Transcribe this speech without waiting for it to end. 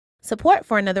Support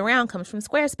for Another Round comes from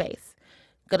Squarespace.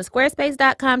 Go to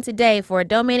squarespace.com today for a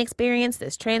domain experience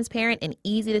that's transparent and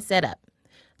easy to set up.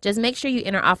 Just make sure you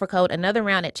enter offer code Another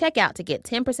Round at checkout to get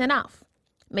 10% off.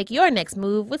 Make your next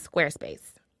move with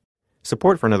Squarespace.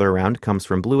 Support for Another Round comes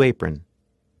from Blue Apron.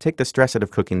 Take the stress out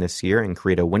of cooking this year and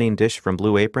create a winning dish from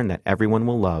Blue Apron that everyone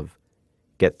will love.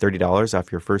 Get $30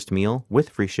 off your first meal with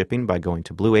free shipping by going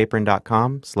to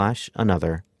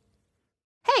blueapron.com/another.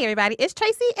 Hey, everybody, it's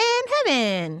Tracy and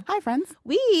Heben. Hi, friends.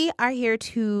 We are here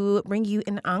to bring you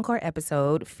an encore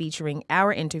episode featuring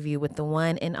our interview with the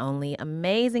one and only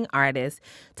amazing artist,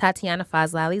 Tatyana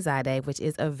Fazlalizadeh, which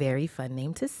is a very fun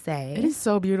name to say. It is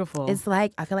so beautiful. It's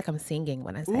like, I feel like I'm singing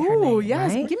when I say her name. Ooh,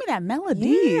 yes. Right? Give me that melody.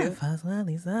 Yeah,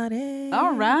 Fazlalizadeh.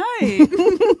 All right.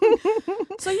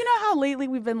 So you know how lately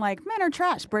we've been like, men are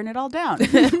trash, burn it all down.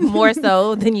 More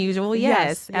so than usual.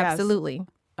 Yes, Yes, absolutely.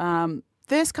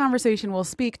 This conversation will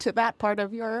speak to that part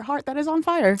of your heart that is on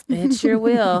fire. It sure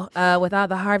will. With all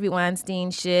the Harvey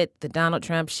Weinstein shit, the Donald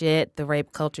Trump shit, the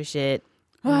rape culture shit,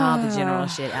 and all the general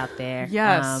shit out there.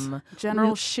 Yes.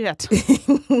 General shit.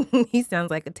 He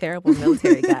sounds like a terrible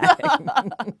military guy.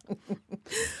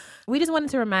 We just wanted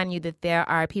to remind you that there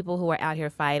are people who are out here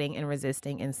fighting and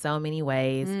resisting in so many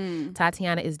ways.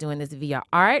 Tatyana is doing this via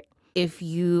art. If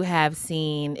you've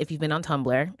been on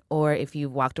Tumblr or if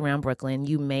you've walked around Brooklyn,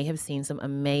 you may have seen some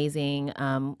amazing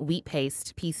wheat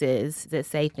paste pieces that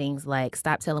say things like,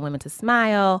 stop telling women to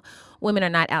smile, women are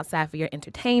not outside for your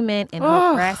entertainment, and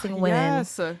harassing women.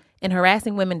 Yes. And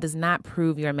harassing women does not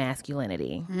prove your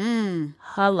masculinity.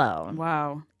 Hello.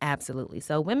 Wow. Absolutely.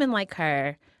 So women like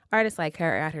her, artists like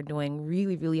her are out here doing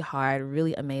really, really hard,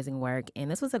 really amazing work.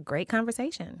 And this was a great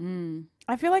conversation.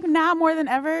 I feel like now more than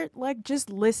ever, like, just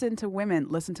listen to women.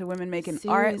 Listen to women making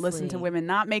art. Listen to women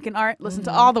not making art. Listen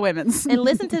to all the women's. And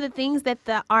listen to the things that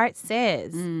the art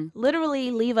says.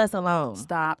 Literally, leave us alone.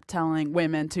 Stop telling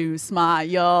women to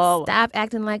smile. Stop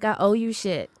acting like I owe you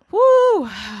shit. Woo.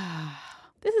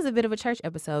 This is a bit of a church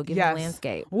episode, given the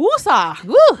landscape. Woosah.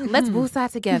 Woo! Let's woosah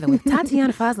together with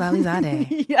Tatyana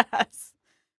Fazlalizadeh. Yes.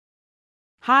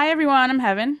 Hi, everyone. I'm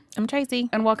Heben. I'm Tracy.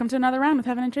 And welcome to Another Round with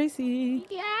Heben and Tracy.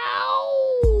 Yow!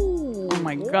 Oh,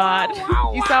 my God.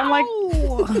 You sound like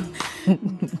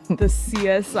the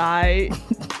CSI.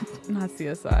 Not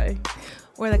CSI.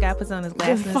 Where the guy puts on his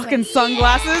glasses. The fucking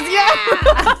sunglasses. Yeah.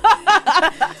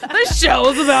 The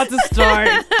show's about to start.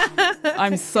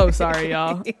 I'm so sorry,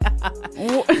 y'all. Yeah.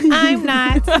 I'm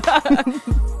not.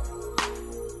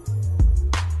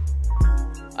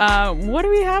 What do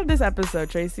we have this episode,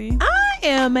 Tracy? I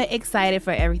am excited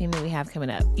for everything that we have coming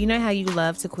up. You know how you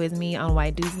love to quiz me on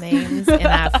white dudes' names, and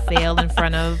I fail in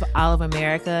front of all of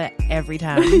America every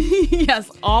time.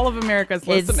 Yes, all of America's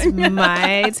listening. It's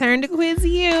my turn to quiz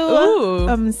you. Ooh.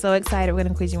 I'm so excited. We're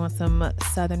going to quiz you on some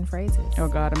Southern phrases. Oh,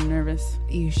 God, I'm nervous.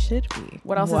 You should be.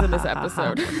 What else is in this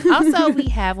episode? Also, we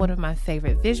have one of my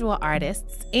favorite visual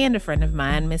artists and a friend of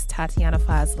mine, Miss Tatyana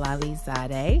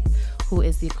Fazlalizadeh, who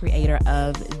is the creator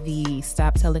of the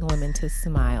Stop Telling Women to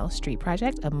Smile Street Project,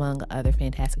 among other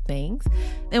fantastic things.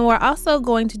 And we're also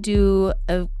going to do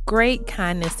a great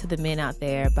kindness to the men out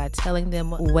there by telling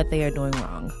them what they are doing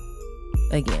wrong.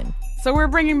 Again. So we're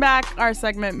bringing back our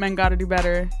segment, Men Gotta Do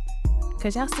Better.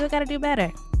 Because y'all still got to do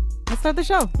better. Let's start the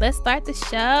show. Let's start the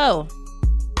show.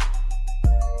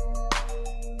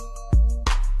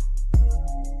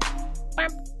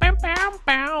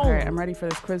 All right, I'm ready for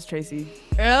this quiz, Tracy.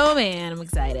 Oh, man, I'm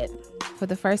excited. For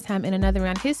the first time in Another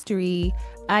Round history,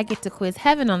 I get to quiz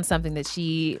Heben on something that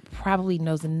she probably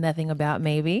knows nothing about,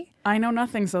 maybe. I know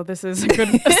nothing, so this is a good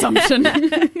assumption.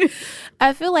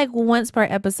 I feel like once per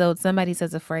episode, somebody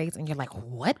says a phrase, and you're like,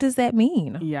 what does that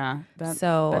mean? Yeah,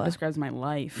 that describes my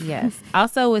life. Yes.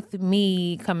 Also, with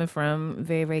me coming from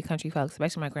very, very country folks,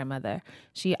 especially my grandmother,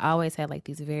 she always had like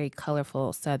these very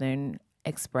colorful Southern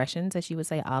expressions that she would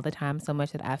say all the time, so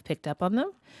much that I've picked up on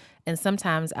them. And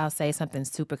sometimes I'll say something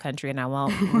super country and I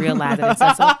won't realize it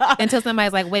until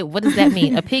somebody's like, wait, what does that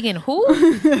mean? A pig in who?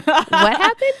 What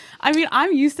happened? I mean,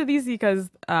 I'm used to these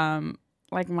because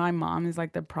like my mom is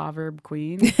like the proverb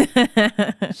queen.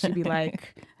 She'd be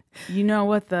like, you know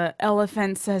what the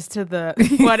elephant says to the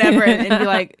whatever, and be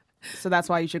like, so that's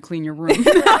why you should clean your room.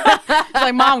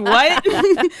 Like, Mom, what? So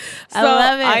I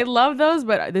love it. I love those,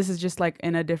 but this is just like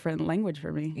in a different language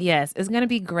for me. Yes, it's going to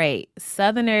be great.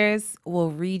 Southerners will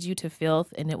read you to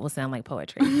filth and it will sound like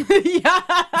poetry. Yeah.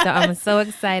 So I'm so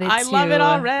excited I love it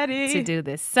already. to do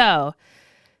this. So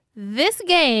this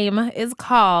game is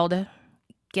called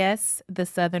Guess the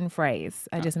Southern Phrase.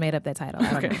 I just made up that title.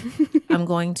 I don't know. I'm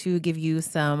going to give you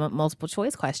some multiple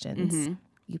choice questions. Mm-hmm.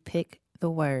 You pick the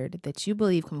word that you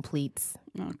believe completes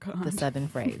the Southern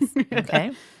phrase.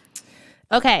 Okay?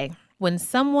 Okay. When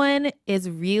someone is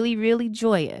really, really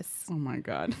joyous, Oh my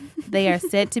God. they are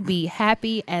said to be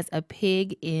happy as a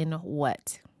pig in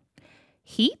what?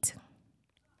 Heat,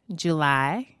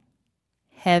 July,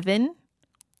 heaven,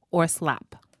 or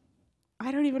slop?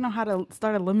 I don't even know how to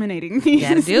start eliminating these.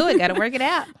 Gotta do it. Gotta work it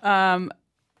out. I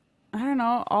don't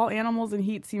know. All animals in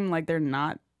heat seem like they're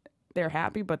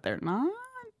happy, but they're not.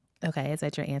 Okay, is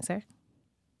that your answer?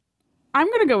 I'm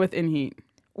going to go with in heat.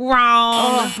 Wrong.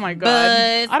 Oh my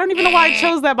God. I don't even know why I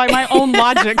chose that by my own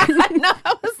logic. No,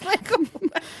 I was like,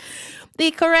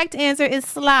 the correct answer is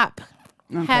slop.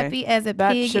 Okay. Happy as a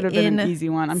That pig should have been in an easy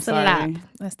one. I'm slop. sorry.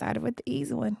 I started with the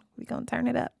easy one. We're going to turn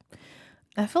it up.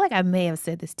 I feel like I may have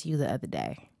said this to you the other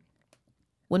day.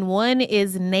 When one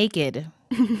is naked,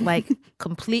 like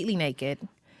completely naked,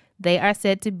 they are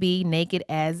said to be naked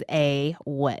as a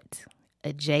what?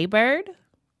 A jaybird,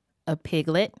 a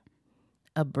piglet,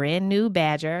 a brand new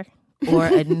badger, or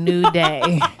a new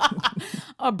day?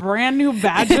 A brand new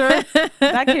badger?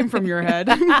 That came from your head.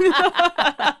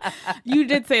 You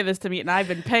did say this to me, and I've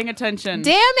been paying attention.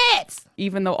 Damn it!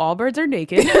 Even though all birds are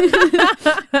naked,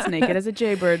 it's naked as a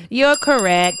jaybird. You're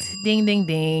correct. Ding, ding,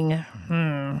 ding.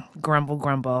 Grumble,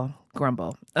 grumble,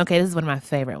 grumble. Okay, this is one of my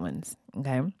favorite ones.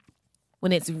 Okay.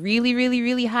 When it's really, really,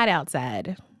 really hot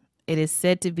outside, it is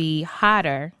said to be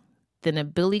hotter than a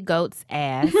billy goat's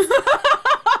ass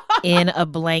in a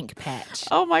blank patch.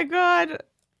 Oh my God.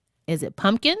 Is it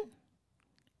pumpkin,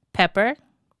 pepper,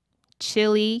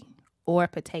 chili, or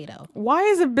potato? Why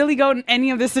is a billy goat in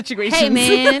any of this situation? Hey,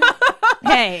 man.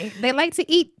 Hey, they like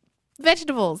to eat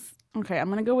vegetables. Okay, I'm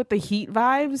going to go with the heat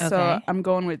vibes. So Okay. I'm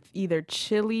going with either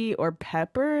chili or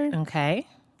pepper. Okay.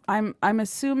 I'm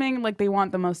assuming like they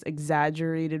want the most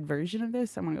exaggerated version of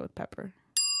this. I'm going to go with pepper.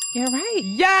 You're right.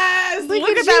 Yes! Look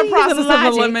at at that you, process logic.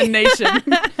 of elimination.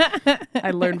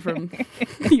 I learned from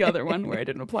the other one where I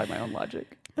didn't apply my own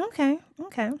logic. Okay.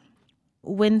 Okay.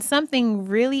 When something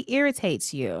really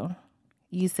irritates you,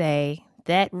 you say,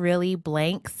 that really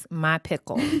blanks my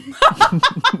pickle.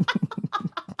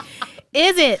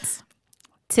 Is it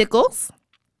tickles,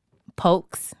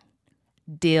 pokes,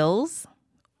 dills,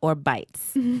 or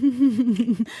bites?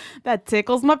 That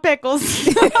tickles my pickles.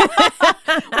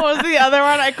 What was the other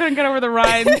one? I couldn't get over the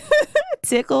rhyme.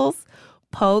 Tickles,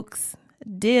 pokes,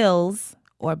 dills,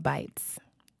 or bites?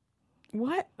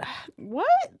 What? What?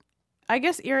 I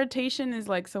guess irritation is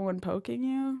like someone poking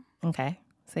you. Okay.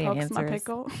 So your Pokes my answer is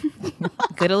pickle.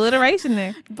 good alliteration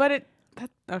there. But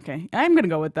okay. I'm going to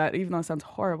go with that, even though it sounds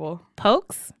horrible.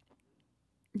 Pokes?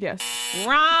 Yes.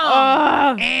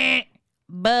 Wrong.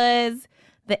 Buzz.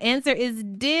 The answer is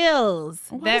dills.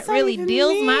 What that does that really even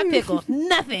dills my mean? pickle.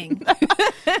 Nothing.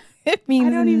 It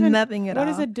means nothing at all.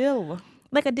 What is a dill?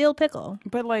 Like a dill pickle.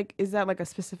 But like, is that like a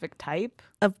specific type?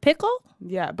 Of pickle?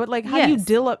 Yeah. But like, how do you Yes.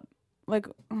 dill up? Like,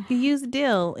 You use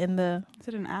dill in the. is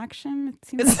it an action? It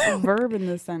seems like a verb in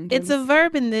this sentence. It's a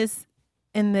verb in this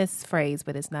phrase,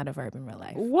 but it's not a verb in real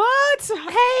life. What?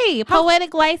 Hey,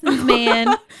 poetic license, man.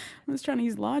 I was trying to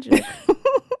use logic.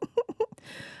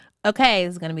 Okay,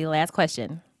 this is going to be the last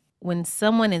question. When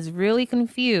someone is really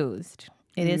confused,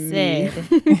 it is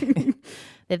said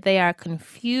that they are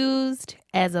confused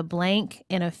as a blank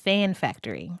in a fan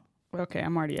factory. Okay,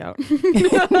 I'm already out.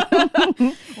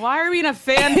 Why are we in a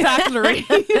fan factory?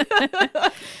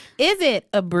 Is it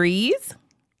a breeze,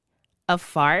 a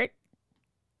fart,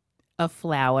 a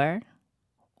flower,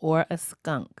 or a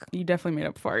skunk? You definitely made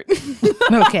up fart.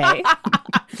 Okay.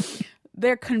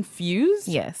 They're confused?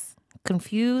 Yes.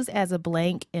 Confused as a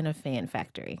blank in a fan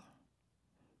factory.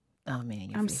 Oh, man.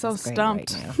 Your I'm face so is great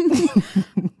stumped. Right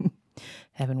now.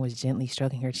 Heben was gently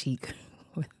stroking her cheek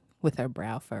with her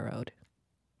brow furrowed.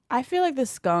 I feel like the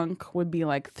skunk would be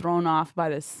like thrown off by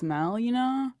the smell, you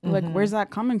know? Like, where's that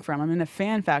coming from? I'm in a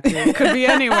fan factory. It could be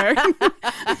anywhere.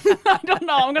 I don't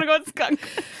know. I'm going to go with skunk.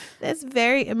 That's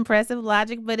very impressive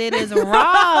logic, but it is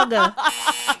wrong.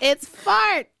 It's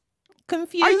fart.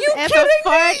 Confused Are you as kidding a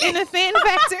fart me? in a fan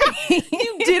factory.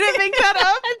 You didn't make that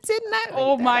up? I did not make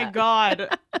Oh that my up.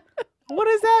 God. What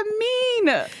does that mean?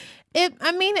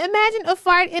 Imagine a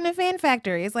fart in a fan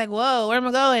factory. It's like, whoa, where am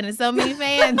I going? There's so many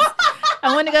fans.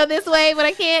 I want to go this way, but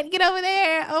I can't get over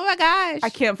there. Oh my gosh. I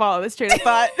can't follow this train of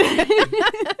thought.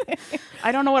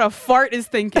 I don't know what a fart is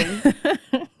thinking.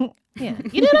 Yeah,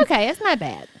 you did okay. It's not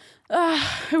bad.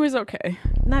 It was okay.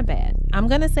 Not bad. I'm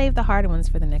gonna save the harder ones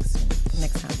for the next time.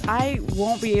 I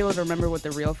won't be able to remember what the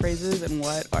real phrase is and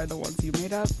what are the ones you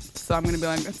made up. So I'm going to be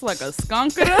like, it's like a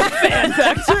skunk in a fan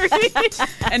factory.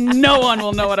 And no one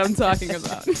will know what I'm talking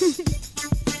about.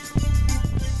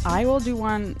 I will do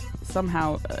one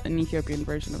somehow an Ethiopian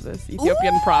version of this.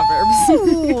 Ethiopian proverbs.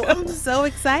 Ooh, I'm so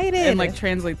excited. And like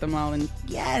translate them all and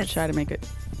yes, try to make it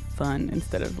fun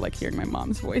instead of like hearing my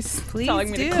mom's voice Please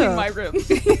telling me do. to clean my room.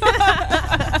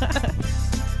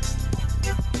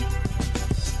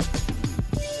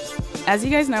 As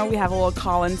you guys know, we have a little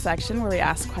call-in section where we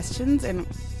ask questions and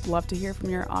love to hear from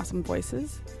your awesome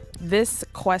voices. This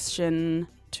question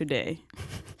today,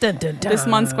 dun, dun, dun. this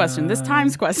month's question, this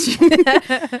time's question.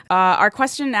 Our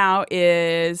question now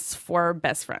is for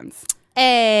best friends.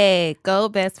 Hey, go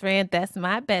best friend. That's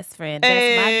my best friend.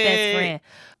 That's my best friend.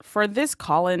 For this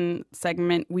call-in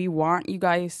segment, we want you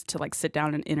guys to like sit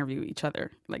down and interview each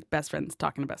other, like best friends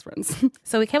talking to best friends.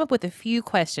 So we came up with a few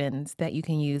questions that you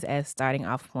can use as starting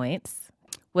off points.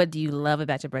 What do you love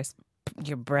about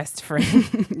your breast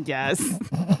friend? Yes.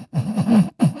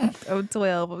 Oh,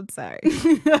 12. I'm sorry.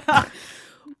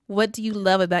 What do you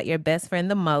love about your best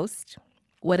friend the most?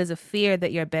 What is a fear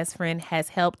that your best friend has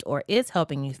helped or is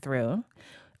helping you through?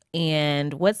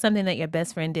 And what's something that your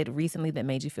best friend did recently that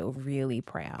made you feel really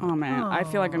proud? Oh, man. I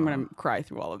feel like I'm going to cry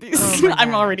through all of these. Oh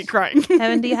I'm already crying.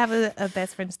 Heben, do you have a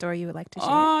best friend story you would like to share?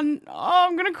 Oh,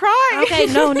 I'm going to cry. Okay,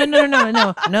 no.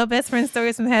 No best friend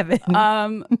stories from Heben.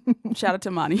 Shout out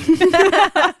to Mani.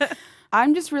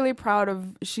 I'm just really proud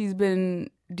of, she's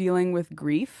been dealing with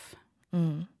grief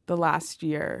the last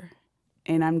year.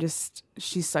 And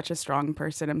she's such a strong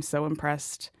person. I'm so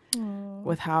impressed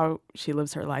with how she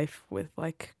lives her life with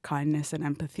like kindness and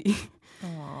empathy.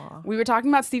 We were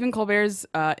talking about Stephen Colbert's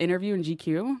interview in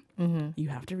GQ. You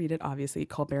have to read it, obviously.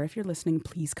 Colbert, if you're listening,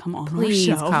 please come on our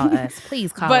show. Call us.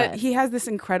 Please call us. But he has this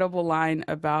incredible line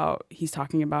about, he's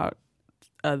talking about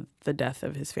the death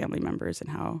of his family members and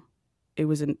how it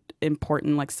was an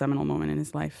important like seminal moment in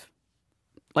his life.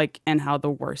 Like, and how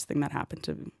the worst thing that happened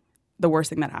to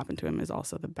him is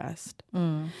also the best.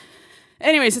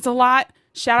 Anyways, it's a lot.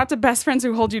 Shout out to best friends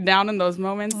who hold you down in those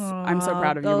moments. I'm so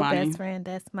proud of you, Mani. Best friend.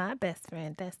 That's my best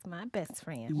friend. That's my best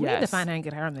friend. We Yes. need to find her and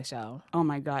get her on the show. Oh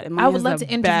my God. And I Mani would has love the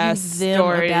to interview best them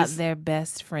stories. about their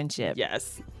best friendship.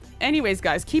 Yes. Anyways,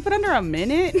 guys, keep it under a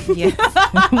minute. Yes.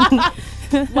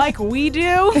 Like we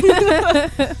do.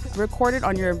 Record it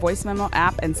on your voice memo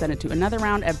app and send it to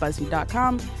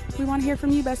anotherround@buzzfeed.com. We want to hear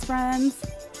from you, best friends.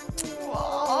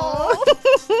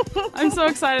 I'm so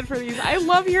excited for these. I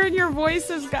love hearing your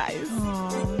voices, guys.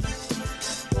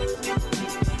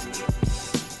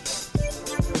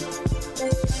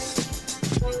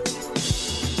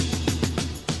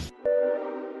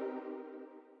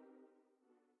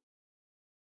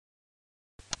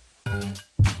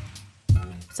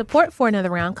 Support for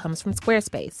Another Round comes from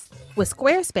Squarespace. With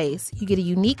Squarespace, you get a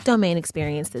unique domain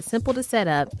experience that's simple to set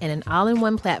up and an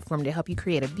all-in-one platform to help you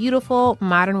create a beautiful,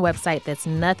 modern website that's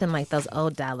nothing like those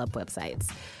old dial-up websites.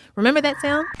 Remember that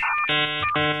sound?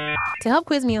 To help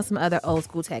quiz me on some other old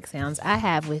school tech sounds, I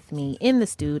have with me in the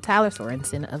stew Tyler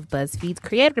Sorensen of BuzzFeed's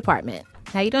creative department.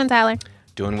 How you doing, Tyler?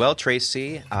 Doing well,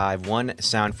 Tracy. I've one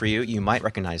sound for you. You might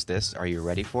recognize this. Are you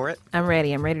ready for it? I'm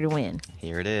ready. I'm ready to win.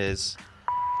 Here it is.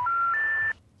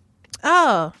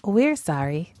 Oh, we're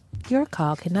sorry. Your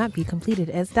call cannot be completed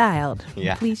as dialed.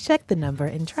 Yeah. Please check the number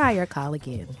and try your call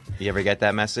again. You ever get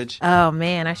that message? Oh,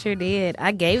 man, I sure did.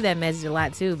 I gave that message a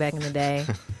lot, too, back in the day.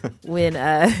 when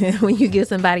you give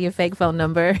somebody a fake phone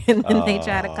number and then they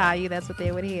try to call you, that's what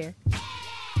they would hear.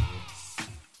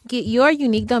 Get your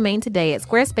unique domain today at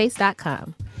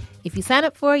squarespace.com. If you sign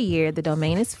up for a year, the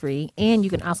domain is free, and you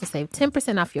can also save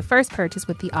 10% off your first purchase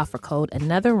with the offer code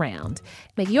Another Round.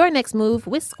 Make your next move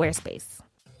with Squarespace.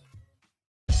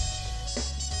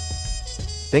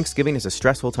 Thanksgiving is a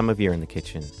stressful time of year in the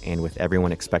kitchen, and with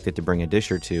everyone expected to bring a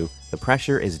dish or two, the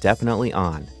pressure is definitely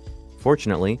on.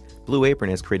 Fortunately, Blue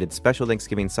Apron has created special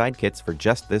Thanksgiving side kits for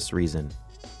just this reason.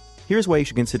 Here's why you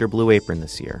should consider Blue Apron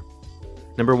this year.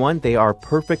 Number 1, they are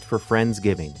perfect for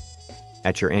Friendsgiving.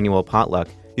 At your annual potluck,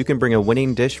 you can bring a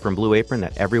winning dish from Blue Apron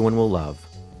that everyone will love.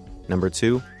 Number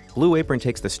 2, Blue Apron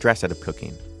takes the stress out of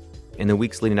cooking. In the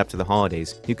weeks leading up to the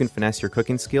holidays, you can finesse your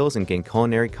cooking skills and gain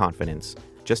culinary confidence,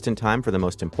 just in time for the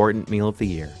most important meal of the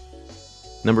year.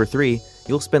 Number 3,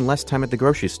 you'll spend less time at the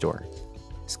grocery store.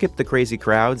 Skip the crazy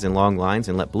crowds and long lines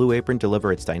and let Blue Apron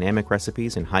deliver its dynamic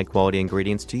recipes and high-quality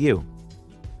ingredients to you.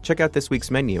 Check out this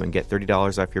week's menu and get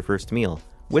 $30 off your first meal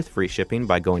with free shipping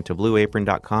by going to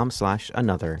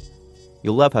blueapron.com/another.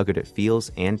 You'll love how good it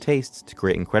feels and tastes to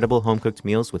create incredible home-cooked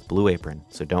meals with Blue Apron,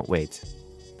 so don't wait.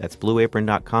 That's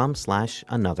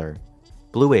blueapron.com/another.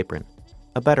 Blue Apron,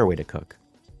 a better way to cook.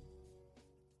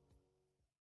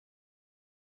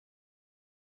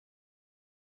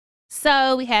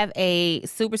 So we have a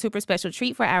super, super special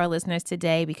treat for our listeners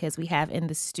today because we have in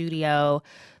the studio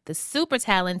the super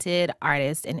talented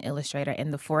artist and illustrator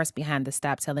and the force behind the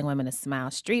Stop Telling Women to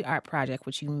Smile street art project,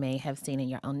 which you may have seen in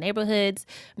your own neighborhoods,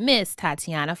 Miss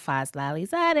Tatyana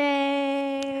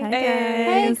Fazlalizadeh. Hi, guys.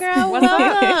 Hey, girl.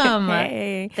 Welcome.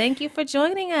 Hey. Thank you for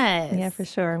joining us. Yeah, for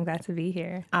sure. I'm glad to be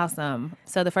here. Awesome.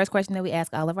 So the first question that we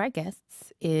ask all of our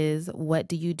guests is, what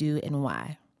do you do and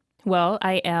why? Well,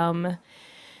 I am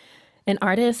an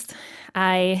artist.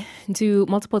 I do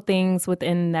multiple things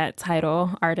within that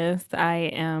title, artist. I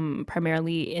am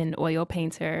primarily an oil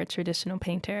painter, traditional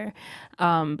painter,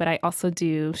 but I also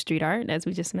do street art, as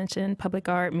we just mentioned, public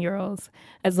art, murals,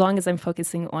 as long as I'm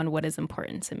focusing on what is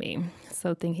important to me.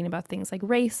 So thinking about things like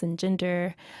race and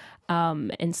gender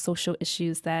and social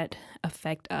issues that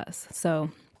affect us.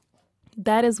 So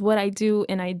that is what I do,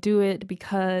 and I do it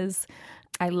because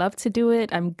I love to do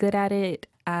it. I'm good at it.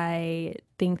 I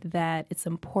think that it's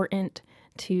important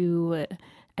to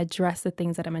address the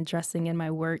things that I'm addressing in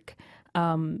my work.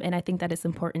 And I think that it's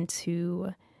important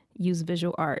to use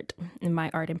visual art, and my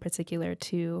art in particular,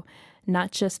 to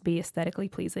not just be aesthetically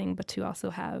pleasing, but to also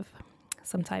have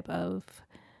some type of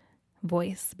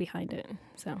voice behind it.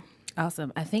 So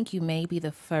awesome. I think you may be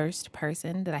the first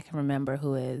person that I can remember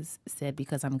who has said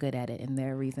because I'm good at it and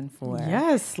their reason for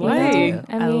Yes, what I slay. do.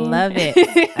 I love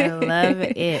it. I love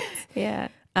it. yeah.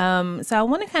 So I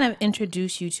want to kind of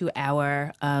introduce you to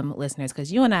our listeners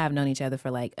because you and I have known each other for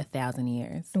like 1,000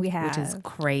 years. We have. Which is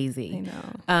crazy.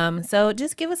 I know. So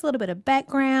just give us a little bit of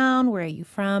background. Where are you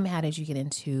from? How did you get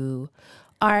into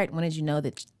art? When did you know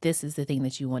that this is the thing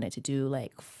that you wanted to do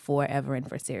like forever and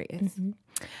for serious?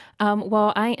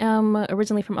 Well, I am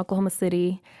originally from Oklahoma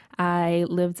City. I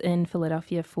lived in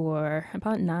Philadelphia for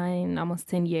about 9, almost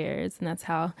 10 years. And that's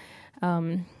how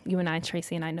you and I,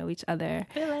 Tracy, and I know each other.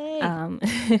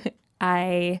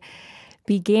 I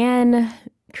began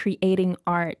creating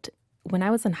art when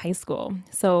I was in high school.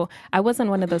 So I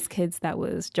wasn't one of those kids that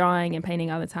was drawing and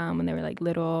painting all the time when they were like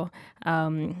little.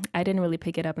 I didn't really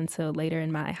pick it up until later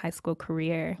in my high school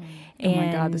career. Oh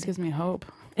my God, this gives me hope.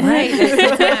 Right.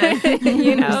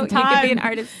 You know, you could be an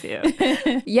artist too.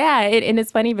 Yeah. And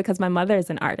it's funny because my mother is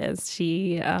an artist.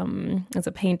 She is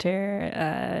a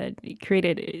painter,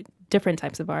 created different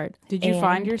types of art. Did you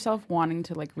find yourself wanting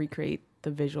to like recreate the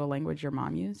visual language your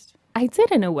mom used? I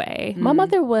did in a way. My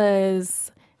mother was,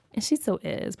 and she still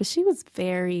is, but she was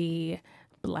very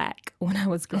Black when I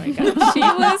was growing up. She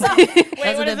was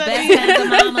Those are the best kinds of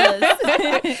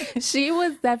mamas. she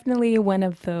was definitely one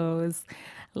of those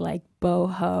like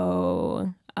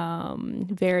boho,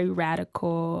 very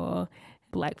radical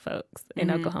Black folks in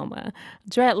Oklahoma.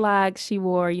 Dreadlocks, she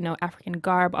wore, you know, African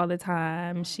garb all the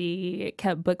time. She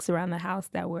kept books around the house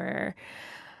that were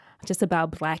just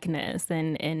about Blackness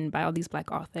and by all these Black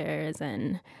authors.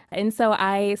 And so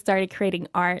I started creating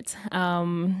art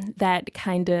that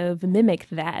kind of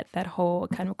mimicked that whole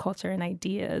kind of culture and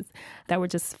ideas that were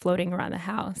just floating around the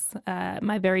house.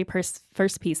 My very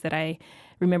first piece that I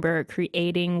remember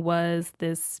creating was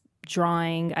this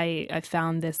drawing. I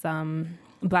found this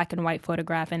black and white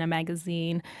photograph in a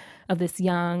magazine of this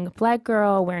young Black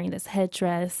girl wearing this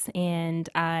headdress, and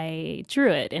I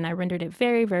drew it and I rendered it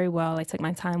very, very well. I took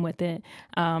my time with it,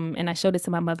 and I showed it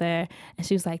to my mother, and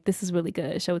she was like, "This is really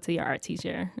good. Show it to your art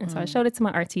teacher." And so I showed it to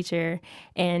my art teacher,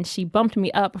 and she bumped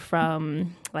me up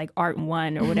from like Art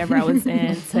 1 or whatever I was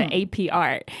in to AP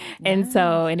Art. And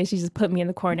so, and then she just put me in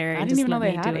the corner and just let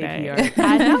me do it.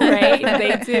 I know, right?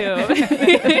 They do.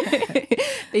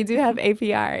 They do have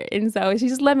AP Art. And so she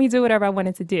just let me do whatever I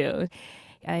wanted to do.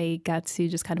 I got to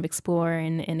just kind of explore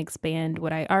and expand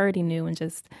what I already knew and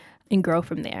grow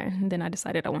from there. And then I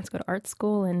decided I wanted to go to art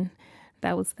school, and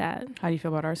that was that. How do you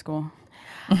feel about art school?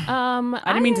 I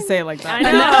didn't mean to say it like that.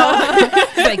 I know.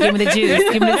 It's like, give me the juice,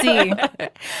 give me the tea.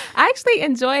 I actually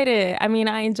enjoyed it. I mean,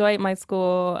 I enjoyed my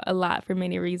school a lot for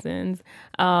many reasons.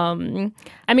 I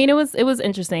mean, it was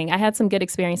interesting. I had some good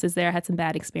experiences there. I had some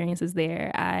bad experiences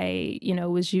there. I,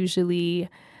 was usually,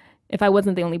 if I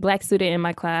wasn't the only Black student in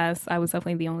my class, I was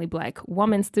definitely the only Black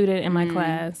woman student in my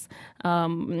class,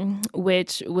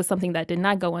 which was something that did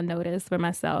not go unnoticed for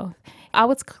myself. I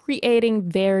was creating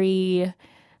very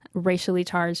racially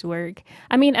charged work.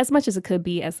 I mean, as much as it could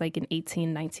be as like an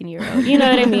 18, 19-year-old. You know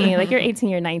what I mean? Like you're 18,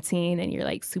 you're 19, and you're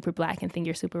like super Black and think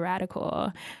you're super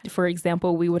radical. For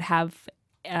example, we would have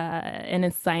an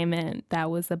assignment that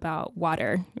was about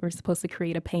water. We were supposed to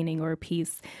create a painting or a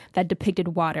piece that depicted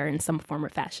water in some form or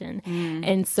fashion.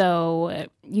 And so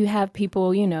you have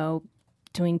people,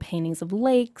 doing paintings of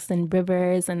lakes and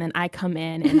rivers, and then I come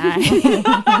in and I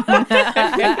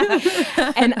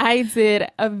and I did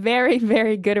a very,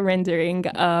 very good rendering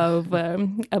of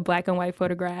a black and white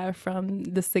photograph from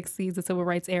the 60s, the civil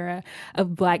rights era,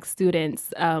 of Black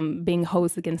students being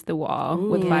hosed against the wall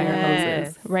with fire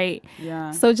hoses, right?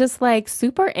 Yeah. So just like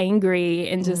super angry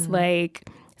and just like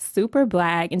super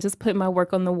Black, and just put my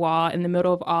work on the wall in the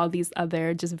middle of all these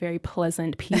other just very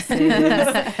pleasant pieces.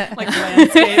 Like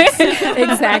landscapes.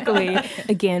 Exactly.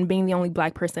 Again, being the only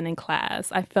Black person in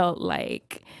class, I felt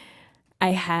like I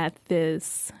had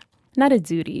this, not a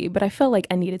duty, but I felt like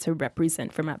I needed to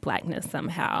represent for my Blackness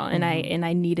somehow. And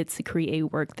I needed to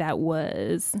create work that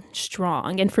was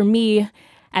strong. And for me,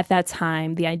 at that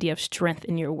time, the idea of strength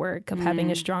in your work, of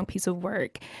having a strong piece of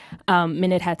work,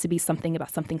 meant it had to be something about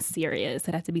something serious.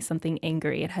 It had to be something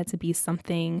angry. It had to be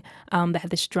something that had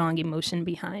the strong emotion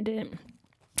behind it.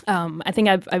 I think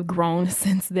I've grown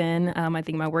since then. I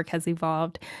think my work has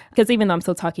evolved, because even though I'm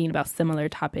still talking about similar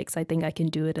topics, I think I can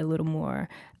do it a little more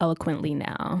eloquently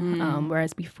now.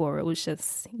 Whereas before it was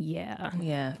just, Yeah.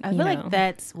 I feel like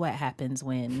that's what happens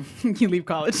when you leave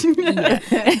college.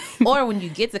 or when you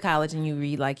get to college and you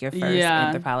read like your first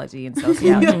anthropology and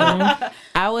sociology.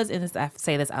 I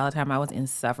say this all the time. I was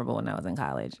insufferable when I was in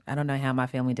college. I don't know how my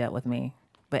family dealt with me.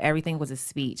 But everything was a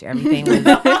speech. Everything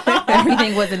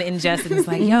was an injustice. It's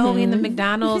like, yo, we in the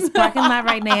McDonald's parking lot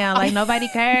right now. Like, nobody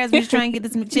cares. We're just trying to get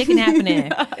this chicken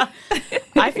happening.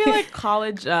 I feel like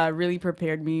college really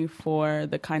prepared me for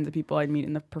the kinds of people I'd meet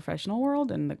in the professional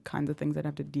world and the kinds of things I'd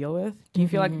have to deal with. Do you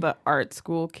feel like the art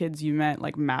school kids you met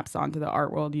like maps onto the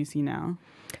art world you see now?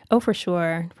 Oh, for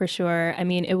sure. For sure. I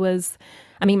mean,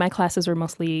 my classes were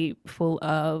mostly full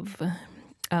of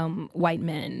white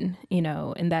men,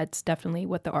 and that's definitely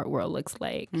what the art world looks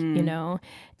like,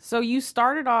 So you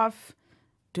started off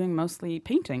doing mostly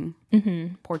painting,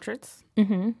 portraits,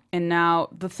 and now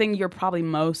the thing you're probably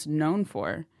most known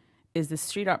for is this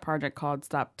street art project called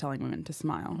Stop Telling Women to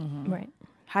Smile. Right.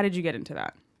 How did you get into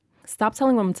that? Stop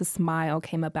Telling Women to Smile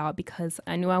came about because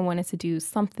I knew I wanted to do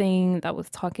something that was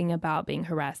talking about being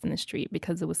harassed in the street,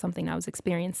 because it was something I was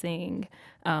experiencing.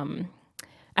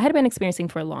 I had been experiencing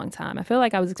for a long time. I feel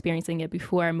like I was experiencing it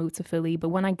before I moved to Philly, but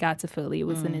when I got to Philly, it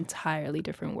was an entirely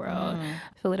different world.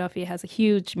 Philadelphia has a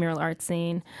huge mural art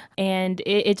scene, and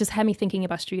it just had me thinking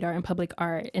about street art and public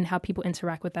art and how people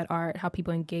interact with that art, how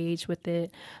people engage with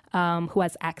it, who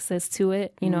has access to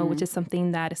it, which is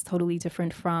something that is totally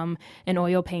different from an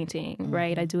oil painting,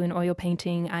 right? I do an oil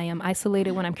painting. I am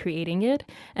isolated when I'm creating it,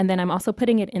 and then I'm also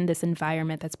putting it in this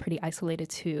environment that's pretty isolated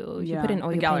too. If you put an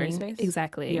oil gallery painting, space?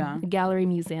 exactly. Yeah. Gallery,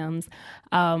 museums,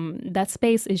 that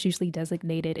space is usually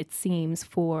designated, it seems,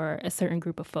 for a certain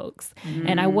group of folks.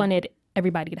 And I wanted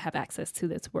everybody to have access to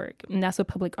this work. And that's what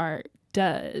public art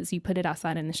does. You put it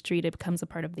outside in the street, it becomes a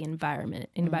part of the environment.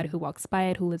 Anybody who walks by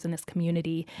it, who lives in this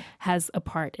community, has a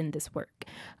part in this work.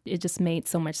 It just made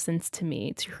so much sense to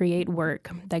me to create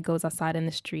work that goes outside in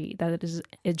the street, that is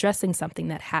addressing something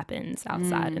that happens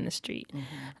outside in the street.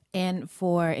 And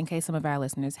in case some of our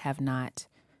listeners have not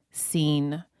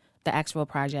seen the actual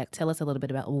project, tell us a little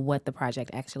bit about what the project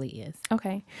actually is.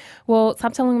 Okay. Well,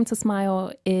 Stop Telling Them to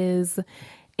Smile is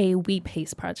a wheat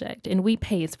paste project. And wheat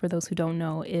paste, for those who don't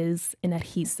know, is an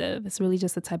adhesive. It's really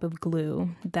just a type of glue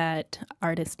that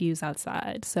artists use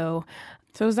outside. So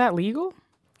is that legal?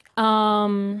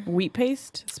 Wheat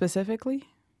paste specifically?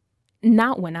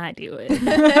 Not when I do it,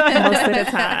 most of the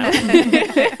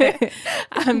time.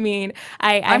 I mean,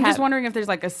 I'm just wondering if there's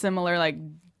like a similar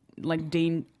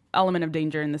element of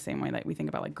danger in the same way that we think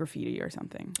about like graffiti or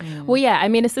something. Well, yeah, I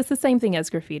mean, it's just the same thing as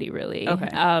graffiti, really.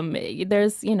 Okay.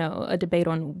 There's, a debate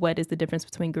on what is the difference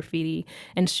between graffiti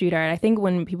and street art. I think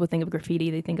when people think of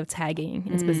graffiti, they think of tagging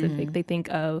in specific. They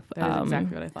think of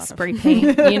exactly what I thought spray of.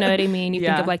 paint, you know what I mean? You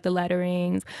think of like the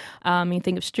letterings. You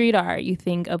think of street art, you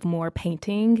think of more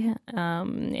painting,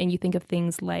 and you think of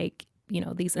things like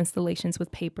these installations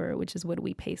with paper, which is what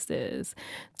wheat paste is.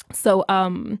 So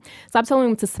Stop Telling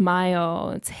Them to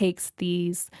Smile takes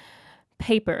these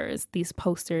papers, these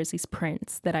posters, these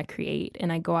prints that I create,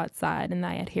 and I go outside and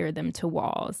I adhere them to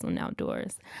walls and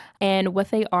outdoors. And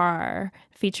what they are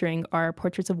featuring are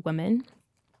portraits of women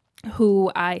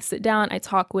who I sit down, I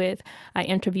talk with, I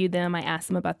interview them, I ask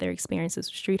them about their experiences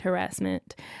with street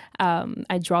harassment.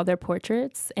 I draw their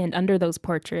portraits, and under those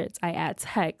portraits, I add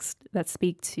text that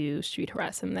speak to street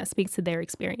harassment, that speaks to their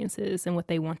experiences and what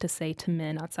they want to say to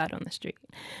men outside on the street.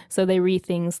 So they read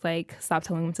things like, "Stop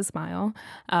telling them to smile,"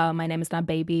 "My name is not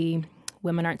baby,"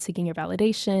 women aren't seeking your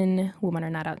validation. Women are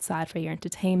not outside for your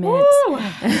entertainment. Woo!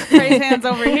 Praise hands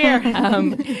over here.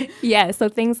 Yeah, so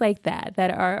things like that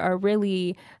are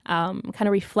really kind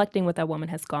of reflecting what that woman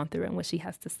has gone through and what she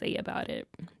has to say about it.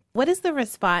 What has the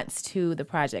response to the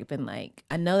project been like?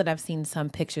 I know that I've seen some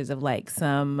pictures of like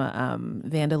some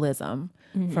vandalism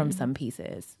from some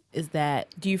pieces. Is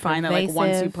that Do you find that like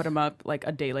once you put them up, like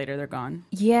a day later they're gone?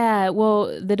 Yeah,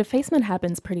 well, the defacement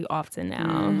happens pretty often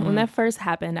now. When that first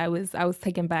happened, I was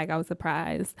taken back. I was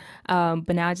surprised, but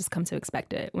now I just come to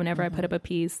expect it. Whenever I put up a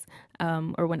piece,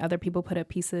 or when other people put up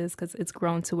pieces, because it's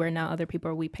grown to where now other people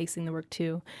are repacing the work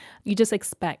too. You just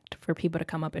expect for people to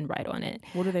come up and write on it.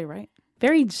 What do they write?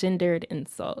 Very gendered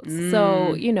insults.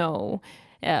 So,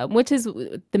 which is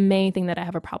the main thing that I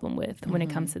have a problem with when it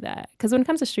comes to that. Because when it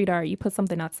comes to street art, you put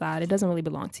something outside, it doesn't really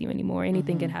belong to you anymore.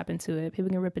 Anything can happen to it.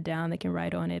 People can rip it down, they can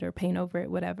write on it or paint over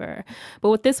it, whatever. But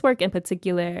with this work in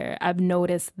particular, I've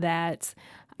noticed that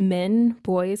men,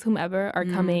 boys, whomever, are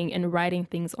coming and writing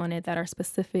things on it that are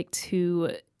specific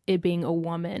to it being a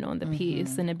woman on the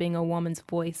piece and it being a woman's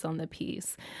voice on the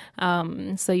piece.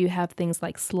 So you have things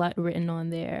like slut written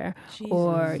on there,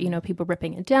 or, people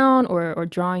ripping it down or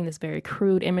drawing this very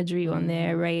crude imagery on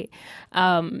there, right?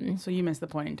 So you missed the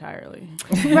point entirely.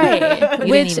 Right.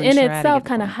 Which in itself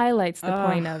kind of highlights the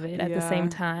point of it at the same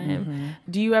time.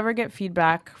 Do you ever get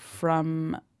feedback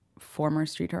from former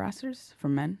street harassers,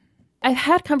 from men? I've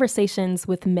had conversations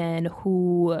with men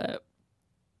who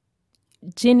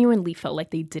genuinely felt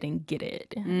like they didn't get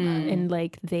it and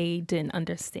like they didn't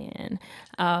understand,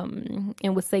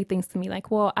 and would say things to me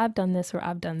like, well, I've done this or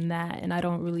I've done that and I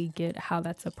don't really get how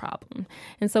that's a problem.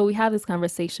 And so we have this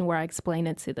conversation where I explain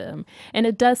it to them, and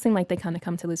it does seem like they kind of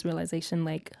come to this realization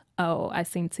like, oh, I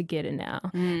seem to get it now.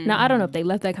 Now, I don't know if they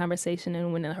left that conversation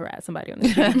and went and harassed somebody on the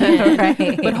street again,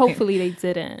 Right. but hopefully they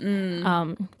didn't.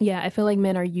 I feel like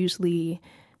men are usually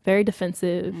very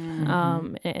defensive,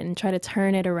 and try to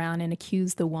turn it around and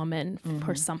accuse the woman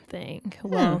for something.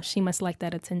 Well, she must like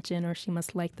that attention, or she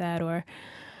must like that, or...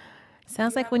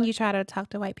 Sounds like when you try to talk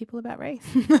to white people about race.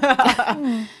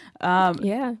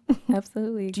 Yeah,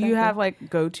 absolutely. Do you have like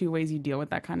go-to ways you deal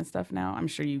with that kind of stuff now? I'm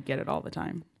sure you get it all the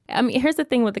time. I mean, here's the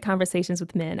thing with the conversations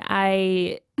with men.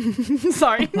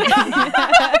 Sorry.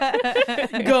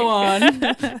 Go on.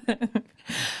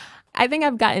 I think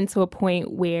I've gotten to a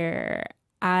point where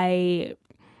I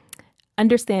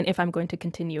understand if I'm going to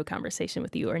continue a conversation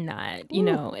with you or not.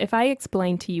 If I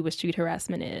explain to you what street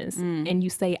harassment is and you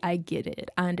say, I get it,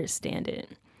 I understand it,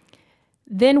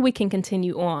 then we can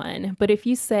continue on. But if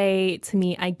you say to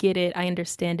me, I get it, I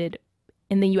understand it,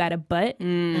 and then you add a but,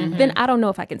 then I don't know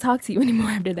if I can talk to you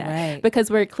anymore after that. Right.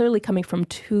 Because we're clearly coming from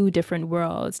two different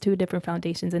worlds, two different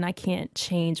foundations, and I can't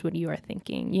change what you are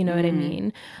thinking. You know what I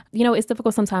mean? It's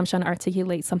difficult sometimes trying to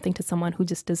articulate something to someone who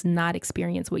just does not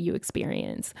experience what you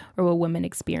experience or what women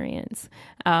experience,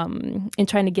 and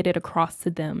trying to get it across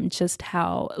to them just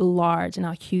how large and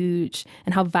how huge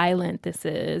and how violent this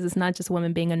is. It's not just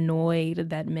women being annoyed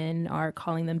that men are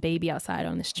calling them baby outside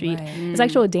on the street. Right. It's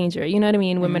actual danger. You know what I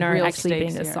mean? Women are actually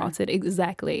being assaulted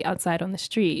exactly outside on the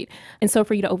street. And so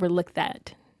for you to overlook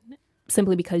that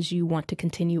simply because you want to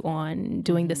continue on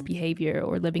doing this behavior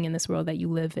or living in this world that you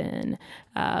live in,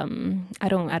 I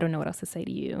don't know what else to say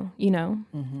to you,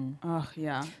 Oh,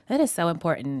 yeah. That is so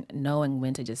important, knowing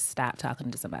when to just stop talking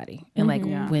to somebody and like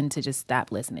when to just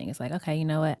stop listening. It's like, okay, you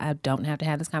know what? I don't have to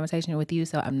have this conversation with you,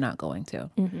 so I'm not going to.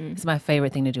 It's my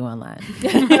favorite thing to do online.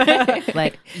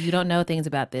 Like, you don't know things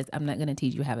about this. I'm not going to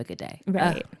teach you. Have a good day.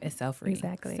 Right. It's so freeing.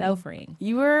 Exactly. So freeing.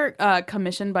 You were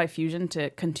commissioned by Fusion to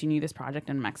continue this project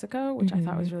in Mexico, which I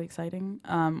thought was really exciting.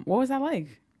 What was that like?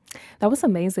 That was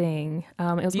amazing.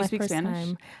 It was my speak first Spanish?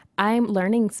 time. I'm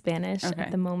learning Spanish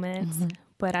at the moment,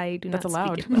 but I do not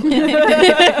allowed. speak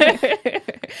it.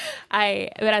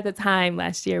 But at the time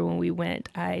last year when we went,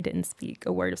 I didn't speak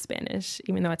a word of Spanish,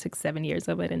 even though I took 7 years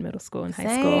of it in middle school and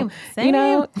high school. Same.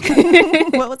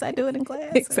 What was I doing in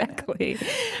class? Exactly.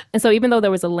 And so even though there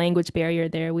was a language barrier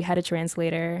there, we had a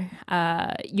translator.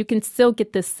 You can still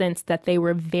get this sense that they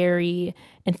were very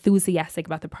enthusiastic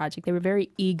about the project. They were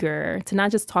very eager to not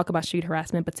just talk about street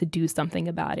harassment, but to do something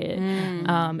about it.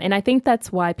 And I think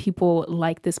that's why people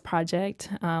like this project.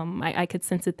 I could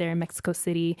sense it there in Mexico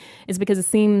City, is because it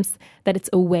seems that it's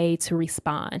a way to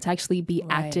respond, to actually be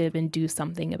active and do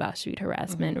something about street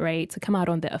harassment, right? To come out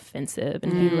on the offensive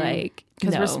and be like,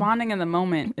 because responding in the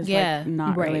moment is like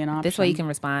not really an option. This way you can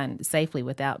respond safely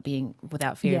without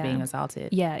fear of being assaulted.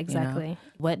 Yeah, exactly.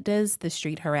 What does the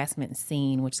street harassment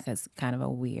scene, which is kind of a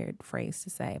weird phrase to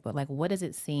say, but like, what does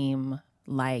it seem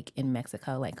like in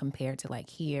Mexico, like compared to like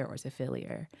here or to Philly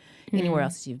or anywhere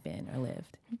else you've been or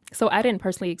lived? So I didn't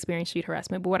personally experience street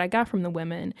harassment, but what I got from the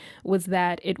women was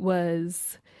that it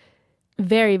was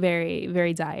very, very,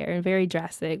 very dire and very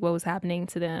drastic what was happening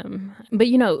to them. But,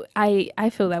 you know, I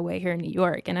feel that way here in New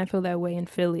York, and I feel that way in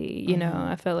Philly. You know,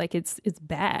 I feel like it's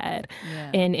bad.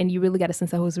 Yeah. And you really got a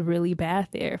sense that it was really bad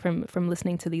there from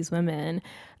listening to these women.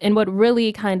 And what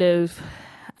really kind of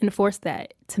enforced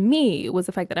that to me was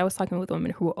the fact that I was talking with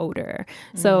women who were older.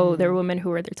 So there were women who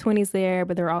were in their 20s there,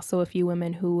 but there were also a few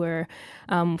women who were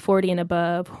 40 and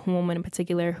above, one woman in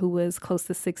particular who was close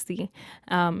to 60.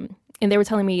 And they were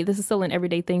telling me this is still an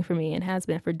everyday thing for me and has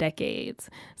been for decades.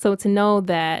 So to know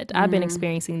that I've been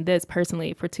experiencing this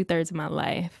personally for 2/3 of my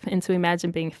life, and to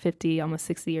imagine being 50, almost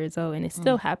 60 years old, and it's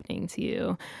still happening to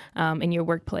you in your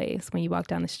workplace, when you walk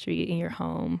down the street, in your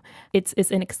home, it's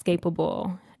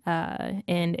inescapable.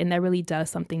 And that really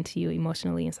does something to you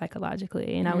emotionally and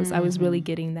psychologically. And I was really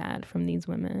getting that from these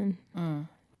women.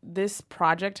 This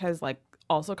project has like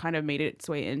also kind of made its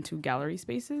way into gallery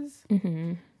spaces.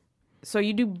 So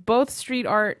you do both street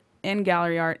art and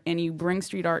gallery art, and you bring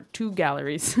street art to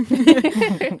galleries.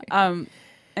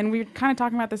 And we were kind of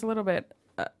talking about this a little bit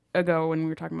ago when we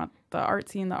were talking about the art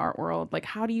scene, the art world. Like,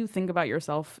 how do you think about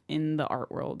yourself in the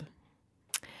art world?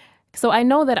 So I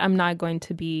know that I'm not going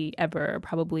to be ever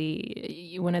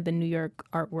probably one of the New York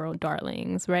art world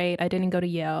darlings, right? I didn't go to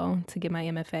Yale to get my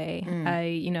MFA.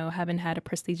 I, haven't had a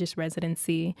prestigious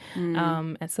residency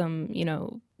at some,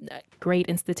 great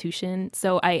institution.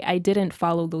 So I didn't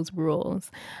follow those rules.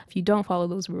 If you don't follow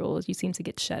those rules, you seem to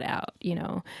get shut out,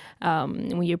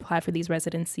 When you apply for these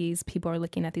residencies, people are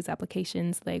looking at these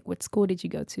applications like, what school did you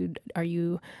go to? Do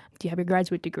you have your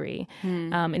graduate degree?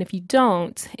 And if you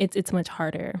don't, it's much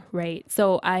harder, right?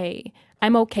 So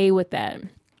I'm okay with that.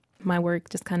 My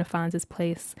work just kind of finds its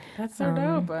place. That's so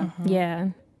dope. Yeah.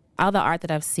 All the art that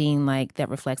I've seen, like that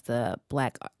reflects the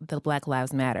Black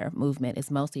Lives Matter movement, is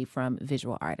mostly from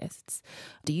visual artists.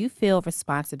 Do you feel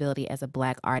responsibility as a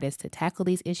Black artist to tackle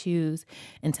these issues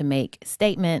and to make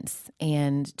statements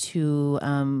and to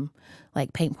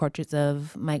like paint portraits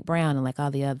of Mike Brown and like all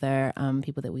the other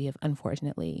people that we have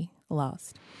unfortunately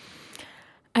lost?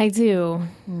 I do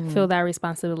feel that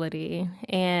responsibility,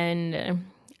 and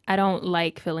I don't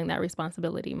like feeling that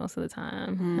responsibility most of the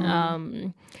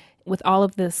time. With all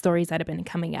of the stories that have been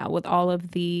coming out, with all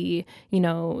of the,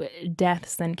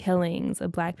 deaths and killings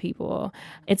of Black people,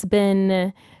 it's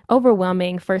been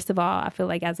overwhelming. First of all, I feel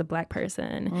like as a Black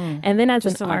person, and then as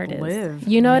just an to, artist, live.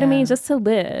 You know what I mean? Just to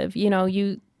live,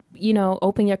 you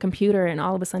open your computer and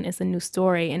all of a sudden it's a new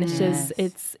story, and it's just,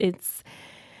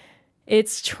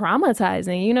 it's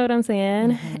traumatizing, you know what I'm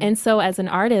saying? And so as an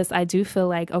artist, I do feel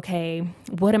like, okay,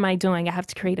 what am I doing? I have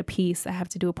to create a piece. I have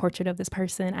to do a portrait of this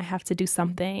person. I have to do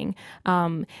something.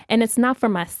 And it's not for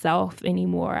myself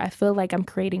anymore. I feel like I'm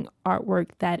creating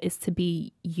artwork that is to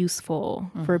be useful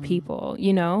for people,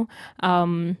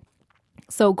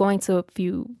 So going to a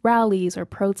few rallies or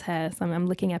protests, I'm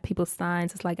looking at people's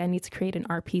signs. It's like I need to create an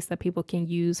art piece that people can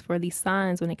use for these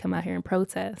signs when they come out here and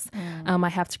protest. I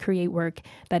have to create work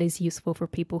that is useful for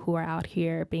people who are out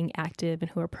here being active and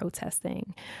who are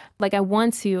protesting. Like I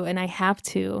want to and I have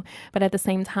to, but at the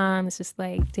same time, it's just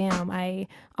like, damn, I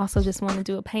also just want to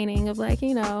do a painting of like,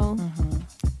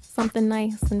 something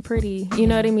nice and pretty, you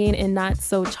know what I mean? And not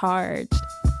so charged.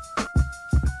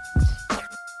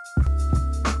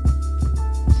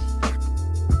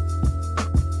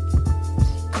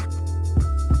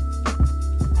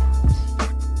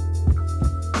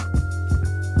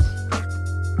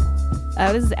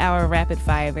 This is our rapid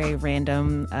fire, very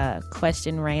random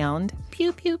question round.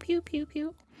 Pew, pew, pew, pew,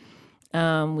 pew.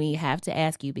 We have to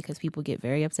ask you, because people get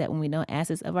very upset when we don't ask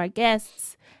this of our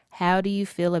guests. How do you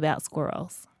feel about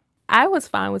squirrels? I was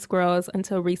fine with squirrels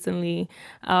until recently.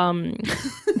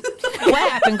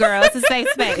 What happened, girl? It's a safe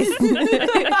space.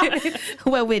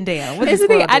 What went down? What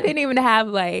I didn't even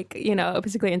have a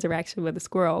particular interaction with a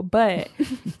squirrel, but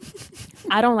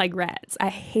I don't like rats. I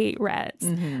hate rats.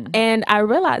 And I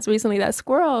realized recently that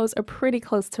squirrels are pretty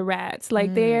close to rats.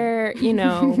 Like they're,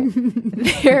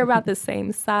 they're about the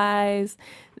same size.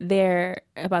 They're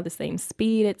about the same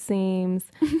speed, it seems.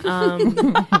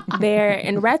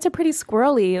 And rats are pretty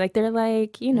squirrely. Like they're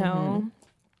like,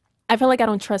 I feel like I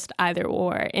don't trust either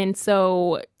or. And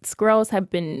so squirrels have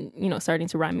been, starting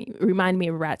to remind me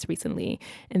of rats recently.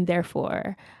 And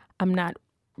therefore, I'm not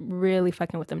really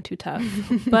fucking with them too tough.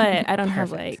 But I don't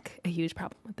have like a huge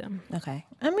problem with them. Okay.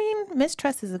 I mean,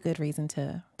 mistrust is a good reason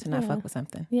to not fuck with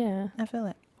something. Yeah. I feel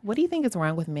it. What do you think is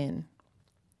wrong with men?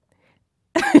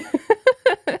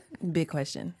 Big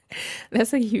question.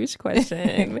 That's a huge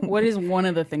question. What is one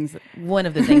of the things? One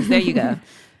of the things. There you go.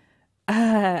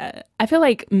 I feel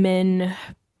like men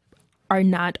are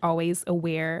not always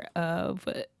aware of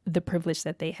the privilege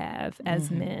that they have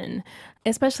as men,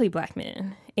 especially Black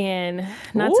men. And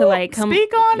not to like come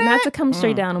speak on it. Not to come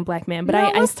straight down on Black men, but No,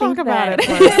 I let's think talk about that, it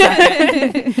for a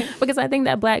second. because I think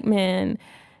that Black men,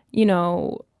 you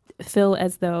know, feel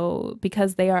as though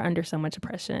because they are under so much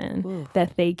oppression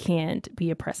that they can't be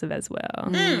oppressive as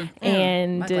well.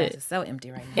 And my glass is so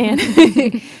empty right now.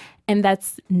 and and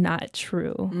that's not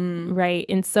true, right?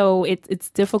 And so it's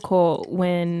difficult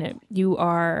when you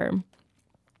are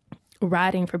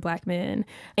riding for Black men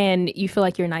and you feel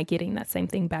like you're not getting that same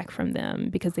thing back from them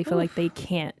because they feel like they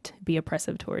can't be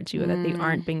oppressive towards you or that they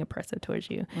aren't being oppressive towards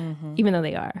you, even though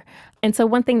they are. And so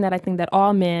one thing that I think that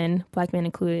all men, Black men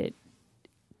included,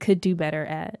 could do better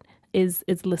at is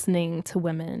listening to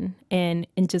women and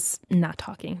just not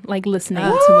talking, like listening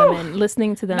to women,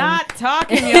 listening to them. Not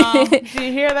talking, y'all. Did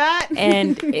you hear that?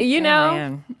 And, you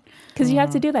know, because you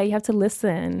have to do that. You have to